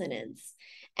resonance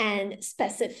and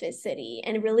specificity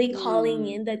and really calling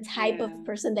Mm, in the type of yeah.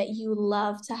 person that you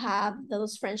love to have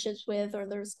those friendships with or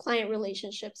those client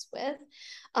relationships with,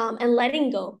 and letting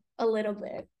go a little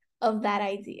bit of that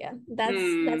idea. That's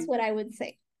Mm. what I would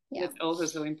say. Yeah. That's also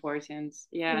so important.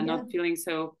 Yeah, Yeah. not feeling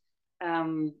so I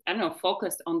don't know,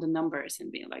 focused on the numbers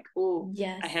and being like, oh,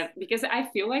 I Yes. have, because I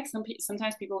feel like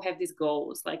sometimes people have these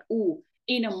goals like, oh,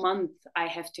 in a month I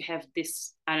have to have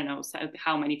this, I don't know, so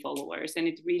how many followers, and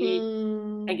it really,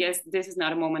 I Mm, guess this is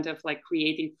not a moment of like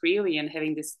creating freely and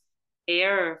having this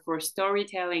air for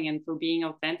storytelling and for being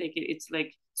authentic. It's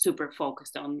like super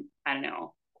focused on, I don't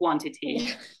know, quantity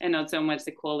yeah. and not so much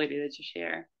the quality that you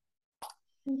share.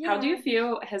 How do you Yeah.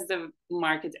 feel has the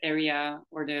market area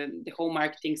or the whole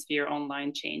marketing sphere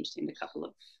online changed in the couple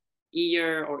of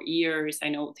years? I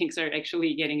know things are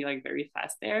actually getting like very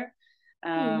fast there.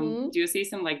 Mm-hmm. Do you see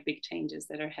some like big changes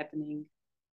that are happening?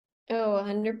 Oh,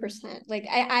 100%. Like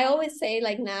I always say,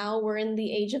 like now we're in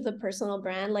the age of the personal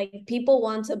brand. Like people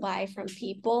want to buy from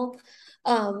people.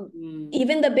 Um, Mm,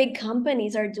 Even the big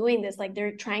companies are doing this. Like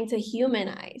they're trying to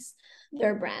humanize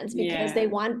their brands because they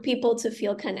yeah, want people to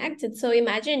feel connected. So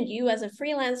imagine you as a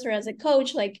freelancer, as a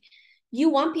coach, like you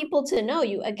want people to know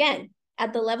you again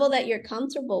at the level that you're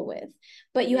comfortable with.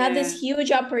 But you have this yeah.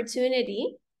 huge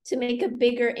opportunity to make a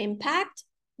bigger impact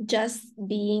just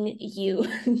being you.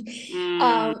 Mm,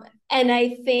 um, and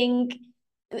I think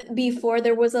before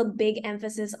there was a big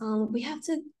emphasis on we have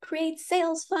to create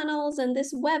sales funnels and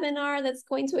this webinar that's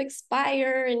going to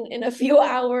expire in a few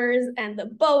hours and the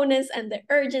bonus and the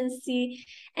urgency.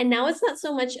 And now it's not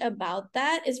so much about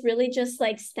that. It's really just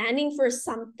like standing for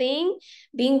something,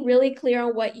 being really clear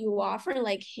on what you offer.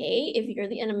 Like, hey, if you're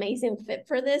an amazing fit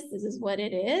for this, this is what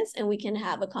it is. And we can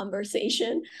have a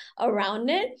conversation around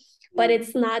it, but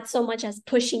it's not so much as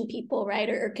pushing people, right?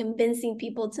 Or convincing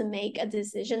people to make a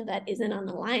decision that isn't on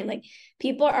the line. Like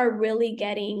people are really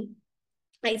getting,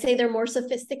 I'd say they're more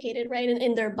sophisticated, right?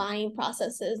 In their buying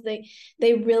processes.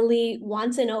 They really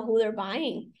want to know who they're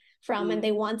buying from, and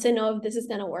they want to know if this is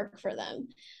going to work for them.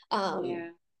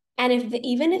 And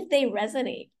even if they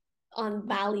resonate on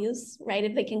values, right?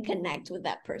 If they can connect with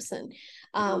that person.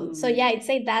 So yeah, I'd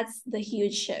say that's the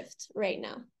huge shift right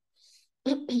now.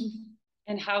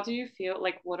 And how do you feel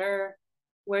like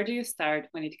where do you start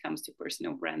when it comes to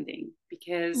personal branding?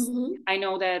 Because I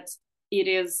know that it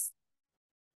is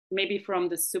maybe from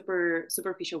the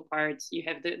superficial parts, you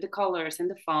have the colors and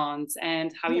the fonts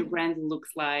and how your brand looks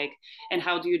like and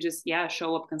how do you just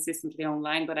show up consistently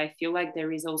online. But I feel like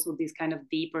there is also this kind of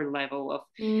deeper level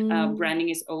of branding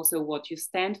is also what you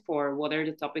stand for, what are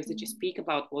the topics that you speak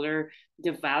about, what are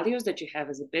the values that you have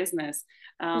as a business.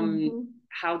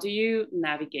 How do you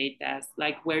navigate that?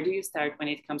 Like where do you start when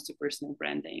it comes to personal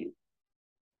branding?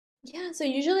 Yeah, so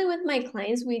usually with my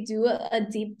clients, we do a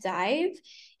deep dive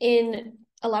in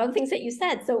a lot of things that you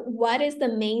said. So what is the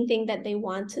main thing that they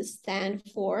want to stand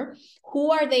for?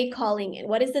 Who are they calling in?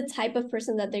 What is the type of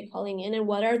person that they're calling in? And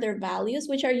what are their values,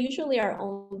 which are usually our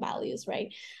own values,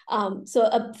 right?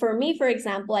 For me, for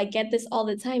example, I get this all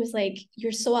the time. It's like,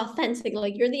 you're so authentic.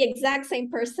 Like you're the exact same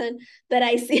person that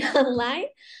I see online.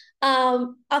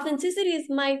 Authenticity is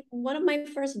one of my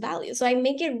first values. So I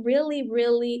make it really,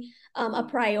 really a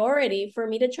priority for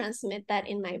me to transmit that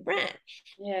in my brand.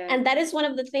 And that is one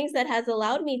of the things that has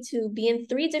allowed me to be in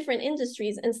 3 different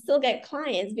industries and still get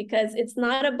clients, because it's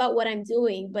not about what I'm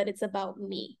doing, but it's about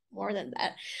me more than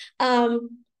that.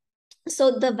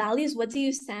 So the values, what do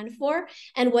you stand for?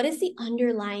 And what is the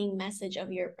underlying message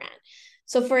of your brand?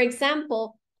 So for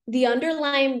example, the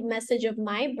underlying message of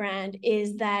my brand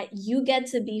is that you get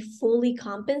to be fully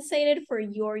compensated for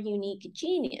your unique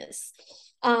genius.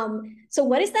 So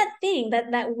what is that thing,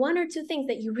 that 1 or 2 things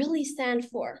that you really stand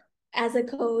for as a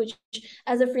coach,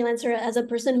 as a freelancer, as a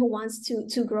person who wants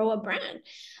to grow a brand?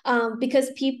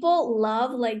 Because people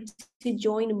love like to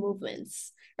join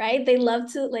movements, right? They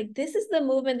love to like, this is the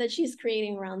movement that she's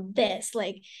creating around this,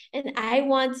 like, and I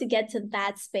want to get to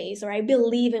that space, or I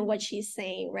believe in what she's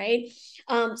saying, right?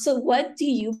 So what do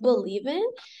you believe in,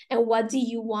 and what do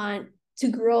you want to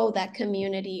grow that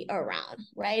community around,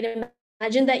 right?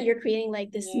 Imagine that you're creating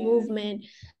like this movement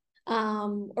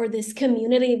or this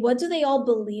community. What do they all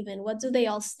believe in? What do they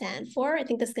all stand for? I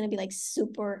think that's going to be like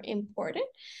super important.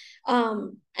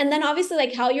 And then obviously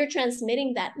like how you're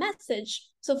transmitting that message.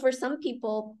 So for some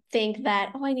people think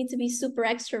that, oh, I need to be super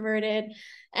extroverted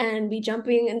and be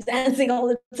jumping and dancing all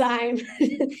the time.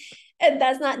 And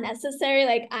that's not necessary.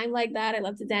 Like I'm like that. I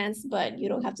love to dance, but you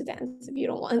don't have to dance if you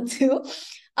don't want to.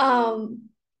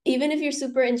 Even if you're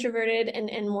super introverted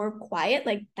and more quiet,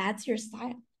 like that's your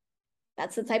style.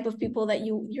 That's the type of people that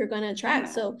you're going to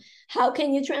attract. So how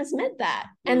can you transmit that?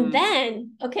 And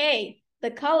then, okay,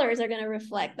 the colors are going to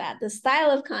reflect that. The style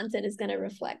of content is going to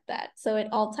reflect that. So it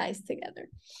all ties together.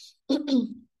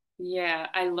 Yeah,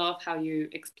 I love how you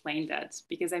explain that,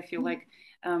 because I feel like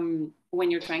when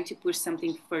you're trying to push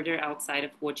something further outside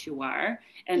of what you are,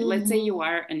 and let's say you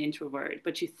are an introvert,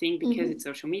 but you think because it's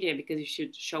social media, because you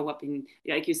should show up in,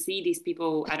 like you see these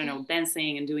people, I don't know,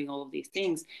 dancing and doing all of these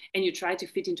things, and you try to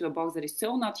fit into a box that is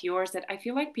so not yours, that I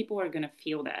feel like people are going to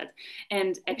feel that.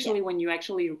 And actually, when you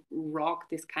actually rock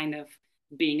this kind of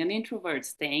being an introvert,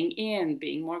 staying in,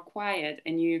 being more quiet,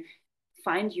 and you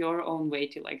find your own way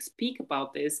to like speak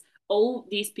about this, all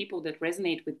these people that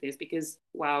resonate with this, because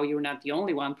wow, you're not the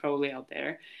only one probably out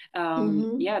there,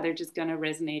 they're just gonna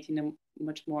resonate in a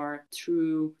much more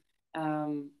true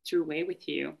way with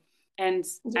you. And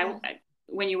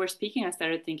when you were speaking, I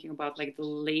started thinking about like the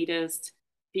latest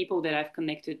people that I've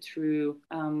connected through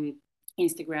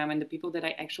Instagram, and the people that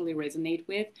I actually resonate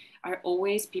with are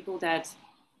always people that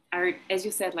are, as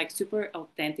you said, like super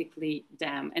authentically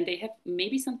them, and they have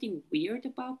maybe something weird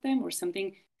about them or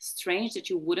something strange that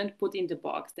you wouldn't put in the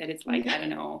box, that it's like, I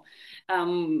don't know,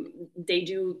 they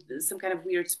do some kind of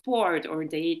weird sport, or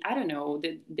I don't know,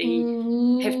 that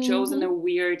they have chosen a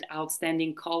weird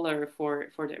outstanding color for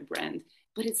their brand.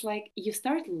 But it's like you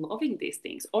start loving these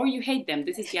things, or you hate them.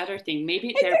 This is the other thing.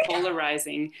 Maybe they're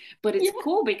polarizing, but it's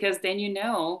cool, because then you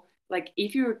know, like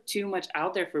if you're too much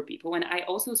out there for people, and I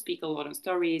also speak a lot on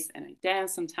stories and I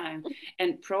dance sometimes,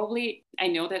 and probably I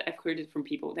know that I've heard it from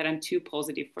people that I'm too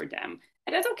positive for them,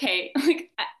 and that's okay.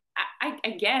 Like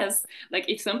I guess like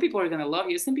if some people are gonna love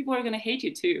you, some people are gonna hate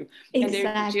you too, and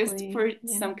they're just Exactly. for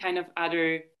Yeah. some kind of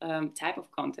other type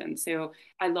of content. So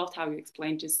I loved how you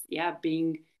explained just yeah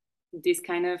being this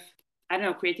kind of I don't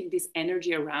know, creating this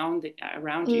energy around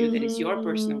you that is your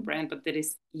personal Mm-hmm. brand, but that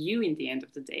is you in the end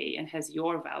of the day and has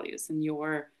your values and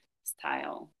your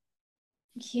style.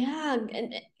 Yeah.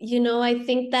 And, I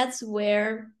think that's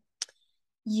where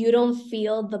you don't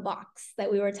feel the box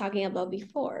that we were talking about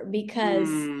before, because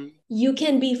Mm. you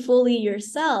can be fully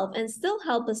yourself and still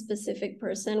help a specific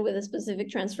person with a specific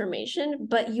transformation,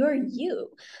 but you're you.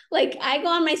 Like I go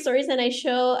on my stories and I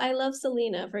show I love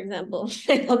Selena, for example.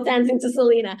 I love dancing to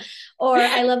Selena, or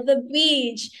I love the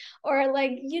beach, or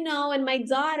like, and my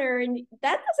daughter, and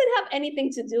that doesn't have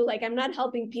anything to do, like I'm not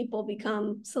helping people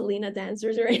become Selena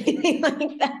dancers or anything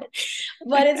like that,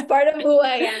 but it's part of who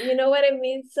I am. You know what I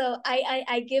mean? So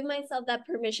I give myself that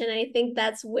permission. And I think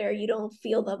that's where you don't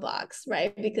feel the box,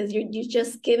 right? Because you're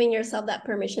just giving yourself that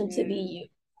permission to Yeah. be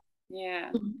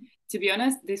Yeah. you. To be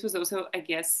honest, this was also, I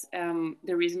guess,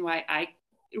 the reason why I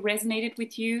resonated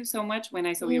with you so much when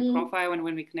I saw your Mm, profile and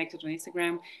when we connected on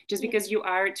Instagram, just yeah. because you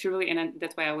are truly, and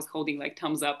that's why I was holding like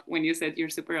thumbs up when you said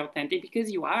you're super authentic,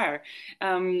 because you are.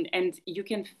 And you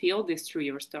can feel this through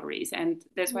your stories. And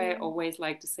that's why I Mm, always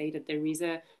like to say that there is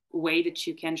a way that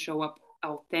you can show up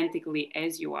authentically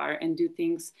as you are and do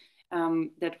things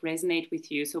that resonate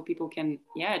with you so people can,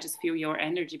 yeah, just feel your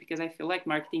energy. Because I feel like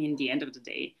marketing in the end of the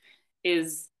day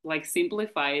is like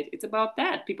simplified. It's about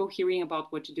that people hearing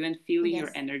about what you do and feeling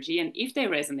your yes. energy. And if they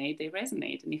resonate, they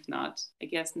resonate. And if not, I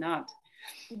guess not.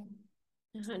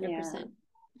 100%. Yeah.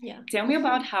 Yeah. Tell me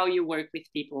about how you work with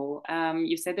people.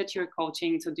 You said that you're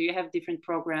coaching. So do you have different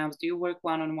programs? Do you work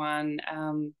one on one?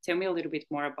 Tell me a little bit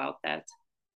more about that.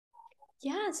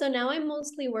 Yeah, so now I'm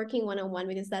mostly working one on one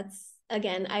because that's,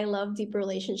 again, I love deep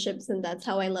relationships and that's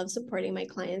how I love supporting my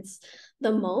clients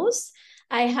the most.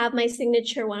 I have my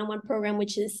signature one on one program,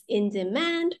 which is in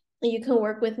demand. You can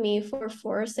work with me for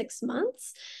 4 or 6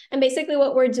 months. And basically,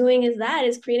 what we're doing is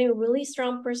creating a really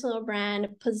strong personal brand,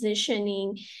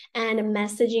 positioning, and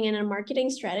messaging and a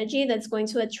marketing strategy that's going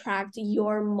to attract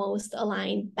your most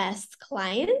aligned, best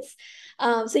clients.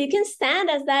 So you can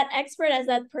stand as that expert, as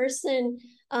that person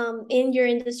in your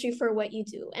industry for what you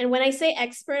do. And when I say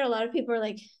expert, a lot of people are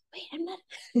like, wait, I'm not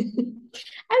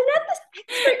I'm not this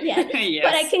expert yet,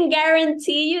 but I Yes. can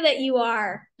guarantee you that you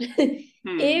are.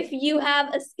 Hmm. If you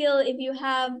have a skill, if you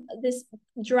have this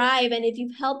drive, and if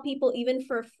you've helped people even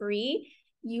for free,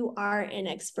 you are an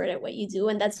expert at what you do.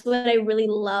 And that's what I really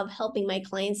love helping my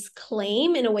clients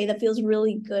claim in a way that feels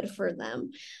really good for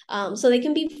them. So they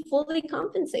can be fully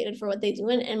compensated for what they do,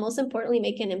 and most importantly,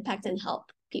 make an impact and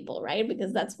help people, right?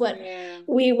 Because that's what Yeah.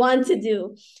 we want to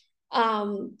do.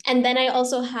 And then I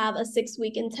also have a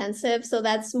 6-week intensive. So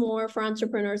that's more for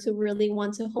entrepreneurs who really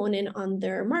want to hone in on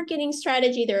their marketing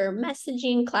strategy, their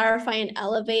messaging, clarify and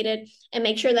elevate it, and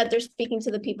make sure that they're speaking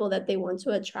to the people that they want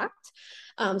to attract.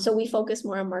 So we focus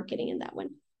more on marketing in that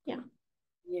one. Yeah.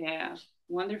 Yeah,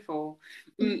 wonderful.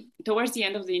 Towards the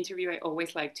end of the interview, I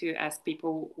always like to ask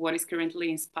people what is currently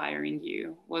inspiring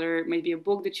you, whether maybe a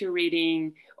book that you're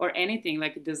reading or anything.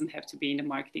 Like it doesn't have to be in the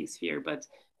marketing sphere, but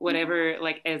whatever,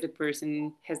 like as a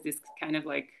person, has this kind of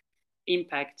like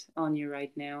impact on you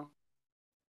right now.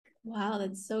 Wow,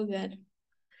 that's so good.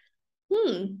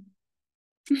 Hmm.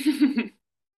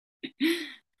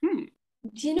 Hmm.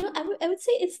 I would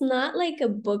say it's not like a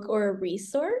book or a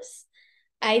resource.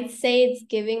 I'd say it's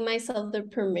giving myself the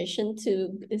permission to,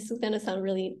 this is gonna sound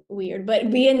really weird, but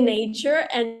be in nature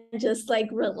and just like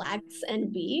relax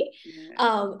and be.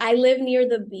 Yeah. I live near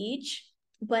the beach,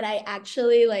 but I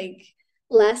actually like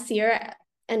last year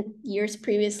and years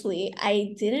previously,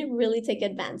 I didn't really take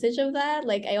advantage of that.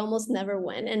 Like I almost never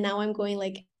went. And now I'm going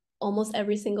like almost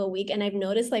every single week. And I've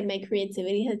noticed like my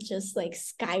creativity has just like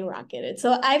skyrocketed.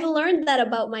 So I've learned that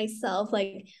about myself.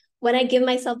 Like when I give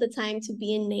myself the time to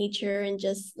be in nature and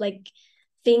just like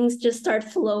things just start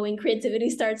flowing, creativity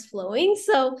starts flowing.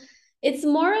 So it's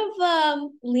more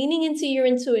of leaning into your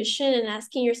intuition and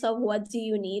asking yourself, what do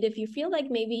you need? If you feel like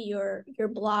maybe you're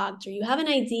blocked or you have an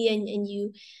idea and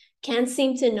you can't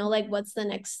seem to know like what's the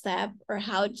next step or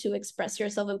how to express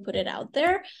yourself and put it out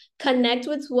there, connect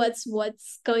with what's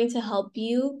going to help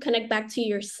you connect back to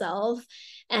yourself.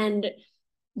 And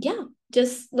yeah,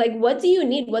 just like, what do you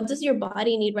need? What does your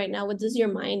body need right now? What does your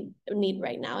mind need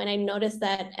right now? And I noticed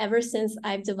that ever since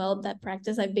I've developed that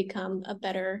practice, I've become a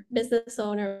better business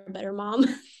owner, a better mom,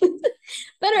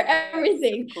 better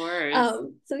everything. Of course.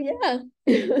 So yeah.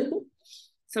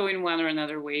 So in one or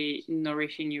another way,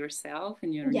 nourishing yourself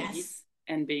and your needs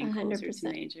and being 100%. closer to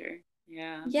nature.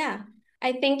 Yeah. Yeah.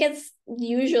 I think it's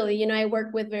usually, I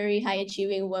work with very high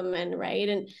achieving women, right?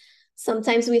 And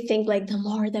sometimes we think like the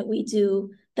more that we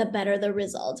do, the better the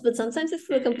results. But sometimes it's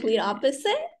the complete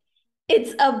opposite.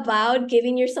 It's about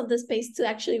giving yourself the space to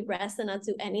actually rest and not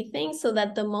do anything, so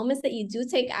that the moments that you do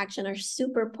take action are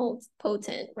super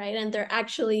potent, right? And they're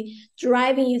actually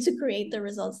driving you to create the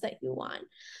results that you want.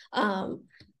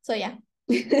 So yeah,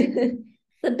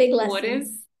 the big lesson.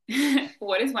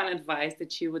 What is one advice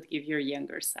that you would give your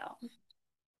younger self?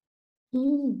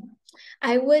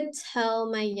 I would tell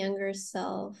my younger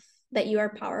self that you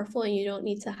are powerful and you don't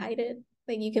need to hide it.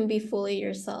 Like, you can be fully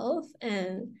yourself,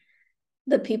 and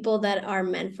the people that are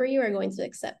meant for you are going to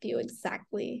accept you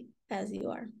exactly as you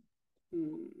are.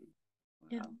 Wow.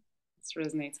 Yeah, this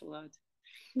resonates a lot.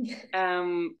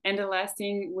 And the last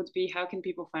thing would be, how can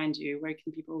people find you? Where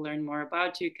can people learn more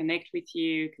about you, connect with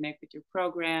your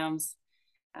programs?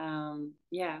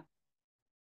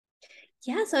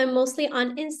 Yeah, so I'm mostly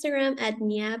on Instagram at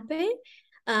Niape.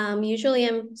 Usually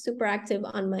I'm super active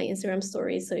on my Instagram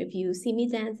stories. So if you see me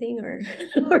dancing or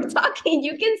talking,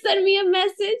 you can send me a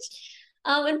message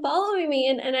and follow me.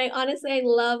 And I honestly, I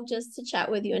love just to chat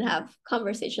with you and have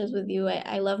conversations with you.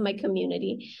 I love my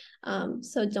community.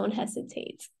 So don't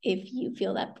hesitate if you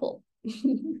feel that pull.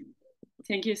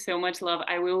 Thank you so much, love.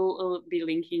 I will be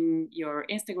linking your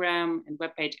Instagram and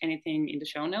webpage, anything in the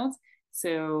show notes.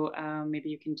 So maybe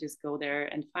you can just go there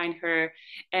and find her.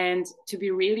 And to be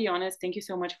really honest, thank you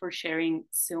so much for sharing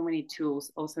so many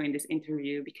tools also in this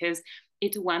interview, because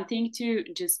it's one thing to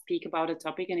just speak about a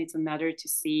topic, and it's another to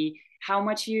see how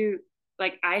much you,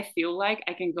 like, I feel like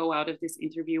I can go out of this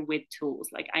interview with tools.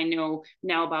 Like, I know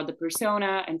now about the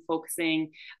persona and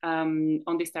focusing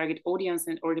on this target audience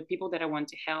or the people that I want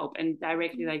to help, and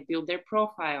directly like build their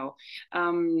profile,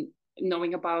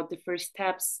 knowing about the first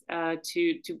steps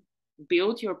to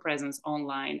build your presence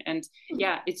online. And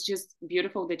yeah, it's just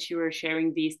beautiful that you are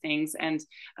sharing these things. And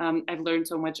I've learned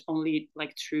so much only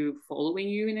like through following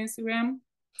you in Instagram.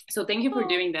 So thank you for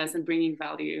doing this and bringing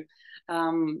value.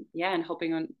 And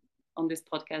hopping on this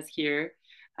podcast here.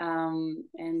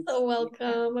 And so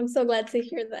welcome. I'm so glad to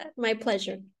hear that. My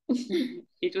pleasure.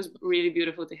 It was really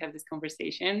beautiful to have this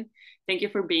conversation. Thank you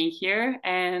for being here.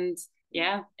 And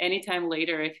yeah, anytime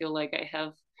later, I feel like I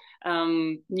have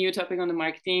new topic on the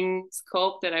marketing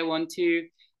scope that I want to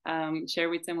share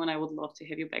with someone, I would love to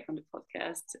have you back on the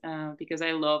podcast because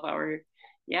I love our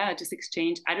just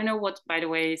exchange. I don't know what, by the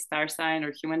way, star sign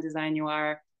or human design you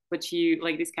are, but you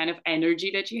like this kind of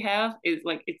energy that you have is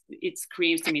like it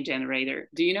screams to me generator.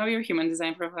 Do you know your human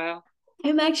design profile?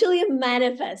 I'm actually a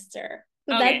manifester.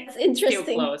 Okay. That's interesting.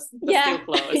 Still close. Yeah. Still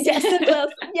close. Yes, still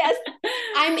close. Yes.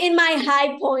 I'm in my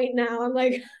high point now. I'm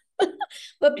like,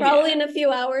 but probably in a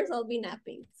few hours I'll be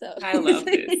napping. So I love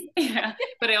this. Yeah.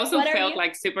 But I also felt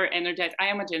like super energized. I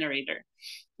am a generator.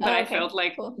 But I felt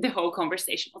like the whole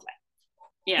conversation was like,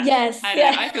 yes.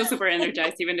 I feel super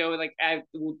energized, even though like I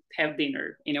would have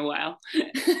dinner in a while.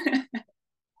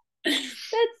 That's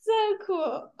so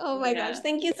cool. Oh my gosh.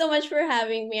 Thank you so much for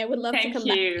having me. I would love to come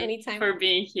back anytime. For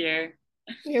being here.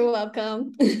 You're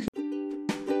welcome.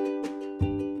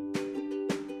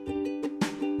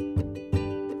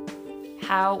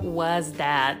 How was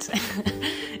that?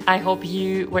 I hope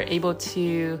you were able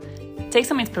to take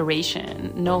some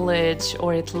inspiration, knowledge,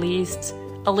 or at least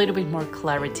a little bit more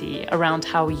clarity around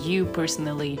how you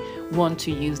personally want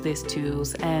to use these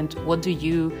tools and what do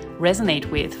you resonate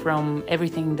with from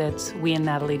everything that we and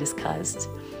Natalie discussed.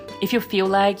 If you feel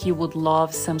like you would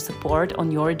love some support on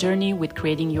your journey with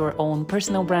creating your own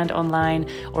personal brand online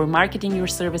or marketing your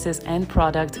services and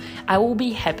product, I will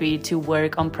be happy to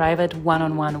work on private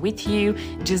one-on-one with you.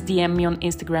 Just DM me on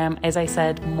Instagram. As I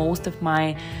said, most of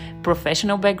my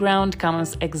professional background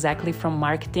comes exactly from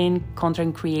marketing,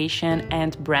 content creation,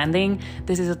 and branding.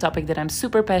 This is a topic that I'm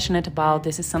super passionate about.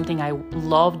 This is something I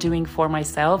love doing for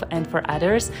myself and for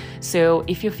others. So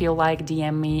if you feel like,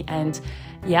 DM me and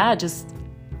just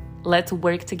let's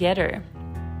work together.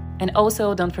 And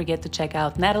also don't forget to check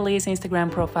out Natalie's Instagram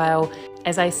profile.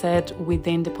 As I said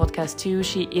within the podcast too,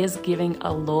 she is giving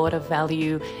a lot of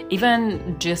value,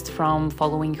 even just from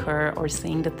following her or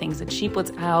seeing the things that she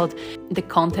puts out, the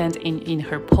content in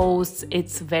her posts.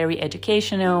 It's very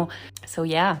educational. So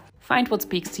find what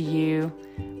speaks to you,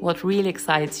 what really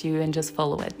excites you, and just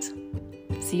follow it.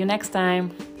 See you next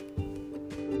time.